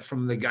I got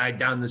from the guy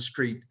down the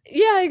street.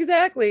 Yeah,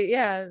 exactly.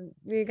 Yeah.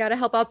 You got to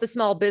help out the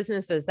small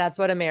businesses. That's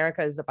what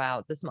America is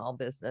about, the small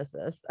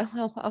businesses.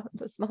 Help out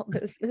the small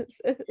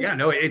businesses. Yeah,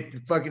 no,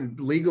 it fucking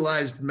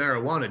legalized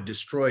marijuana,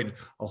 destroyed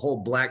a whole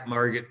black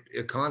market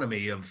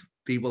economy of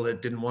people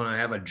that didn't want to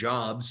have a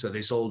job. So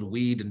they sold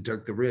weed and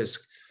took the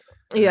risk.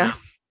 And Yeah. now,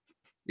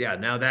 yeah,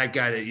 now that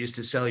guy that used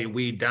to sell you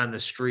weed down the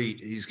street,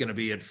 he's going to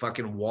be at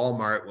fucking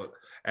Walmart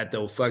at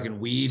the fucking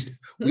weed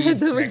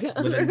section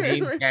with a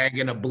name tag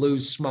and a blue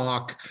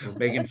smock,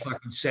 making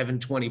fucking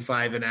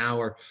 $7.25 an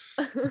hour.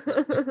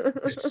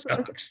 It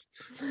sucks.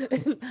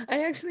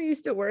 I actually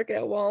used to work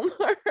at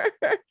Walmart.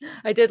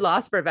 I did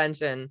loss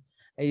prevention.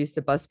 I used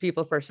to bust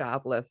people for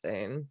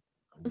shoplifting.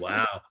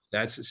 Wow,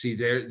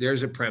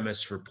 there's a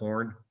premise for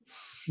porn.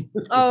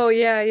 Oh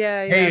yeah,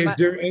 yeah, yeah. Hey, is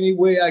there any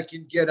way I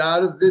can get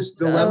out of this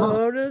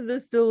dilemma? Out of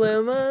this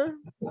dilemma.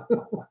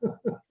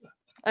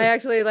 I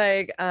actually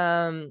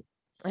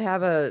I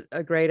have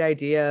a great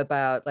idea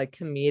about like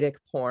comedic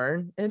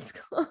porn. It's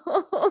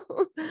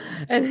called,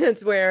 and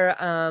it's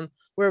where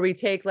we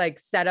take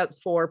like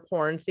setups for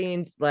porn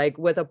scenes, like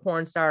with a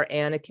porn star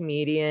and a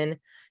comedian,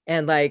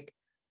 and like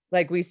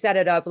we set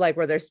it up like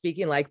where they're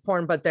speaking like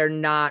porn, but they're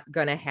not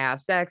gonna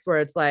have sex. Where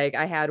it's like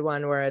I had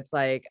one where it's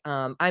like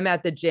I'm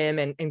at the gym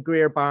and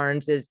Greer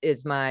Barnes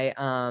is my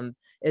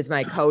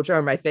coach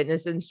or my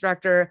fitness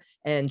instructor,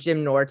 and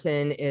Jim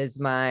Norton is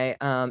my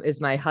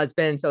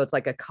husband. So it's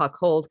like a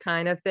cuckold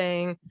kind of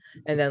thing.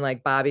 And then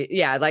like Bobby,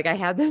 yeah, like I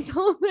had this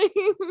whole thing.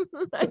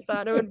 I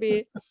thought it would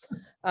be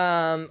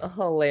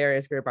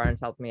hilarious. Greer Barnes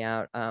helped me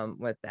out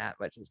with that,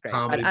 which is great.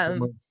 Comedy,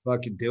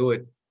 fucking do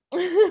it.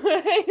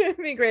 It'd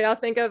be great. I'll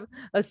think of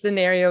a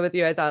scenario with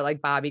you. I thought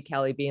like Bobby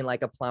Kelly being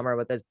like a plumber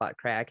with his butt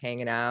crack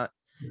hanging out,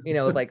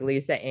 with like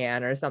Lisa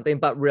Ann or something,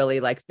 but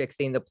really like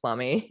fixing the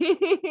plumbing.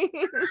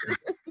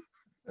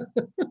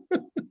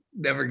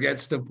 Never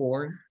gets to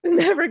porn.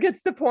 Never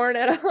gets to porn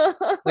at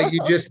all. Like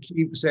you just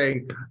keep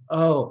saying,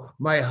 "Oh,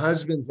 my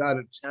husband's out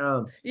of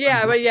town."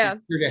 Yeah, but yeah,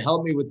 here to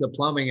help me with the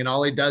plumbing, and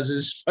all he does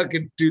is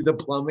fucking do the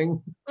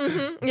plumbing.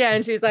 Mm-hmm. Yeah,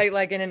 and she's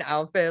like in an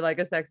outfit, like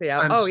a sexy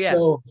outfit. I'm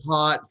so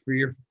hot for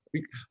your.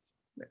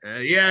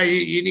 Yeah,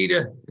 you need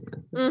a.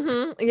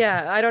 Mm-hmm.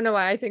 Yeah, I don't know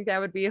why. I think that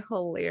would be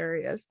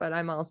hilarious, but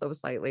I'm also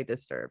slightly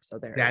disturbed. So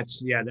that's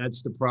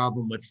the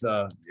problem with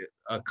a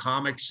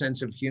comic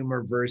sense of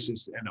humor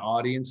versus an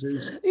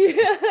audience's.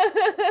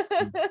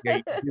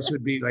 Yeah. This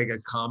would be like a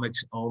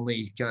comics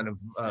only kind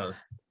of.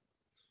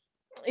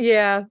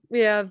 Yeah.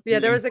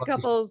 There was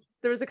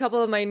a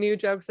couple of my new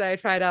jokes that I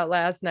tried out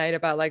last night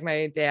about like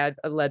my dad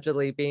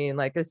allegedly being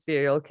like a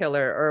serial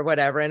killer or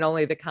whatever, and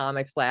only the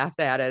comics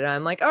laughed at it. And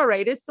I'm like, all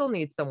right, it still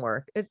needs some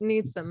work. It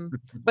needs some,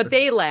 but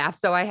they laugh,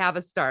 so I have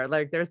a start.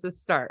 Like there's a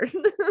start.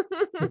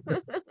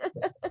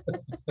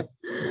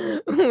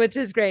 Which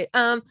is great.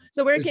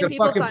 So where can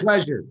people fucking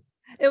pleasure.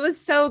 It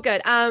was so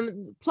good.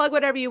 Plug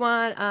whatever you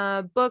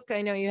want. Book.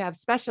 I know you have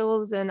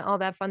specials and all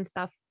that fun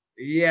stuff.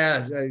 Yeah.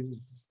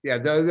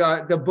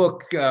 The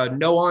book,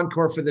 No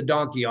Encore for the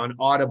Donkey on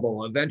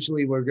Audible.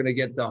 Eventually we're going to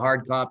get the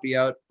hard copy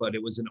out, but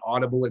it was an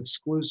Audible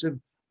exclusive.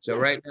 So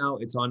right now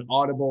it's on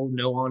Audible,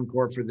 No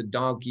Encore for the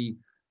Donkey.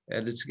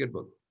 And it's a good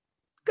book.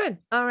 Good.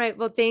 All right.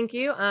 Well, thank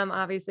you.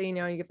 Obviously, you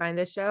can find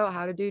this show,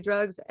 How to Do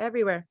Drugs,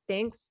 everywhere.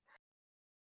 Thanks.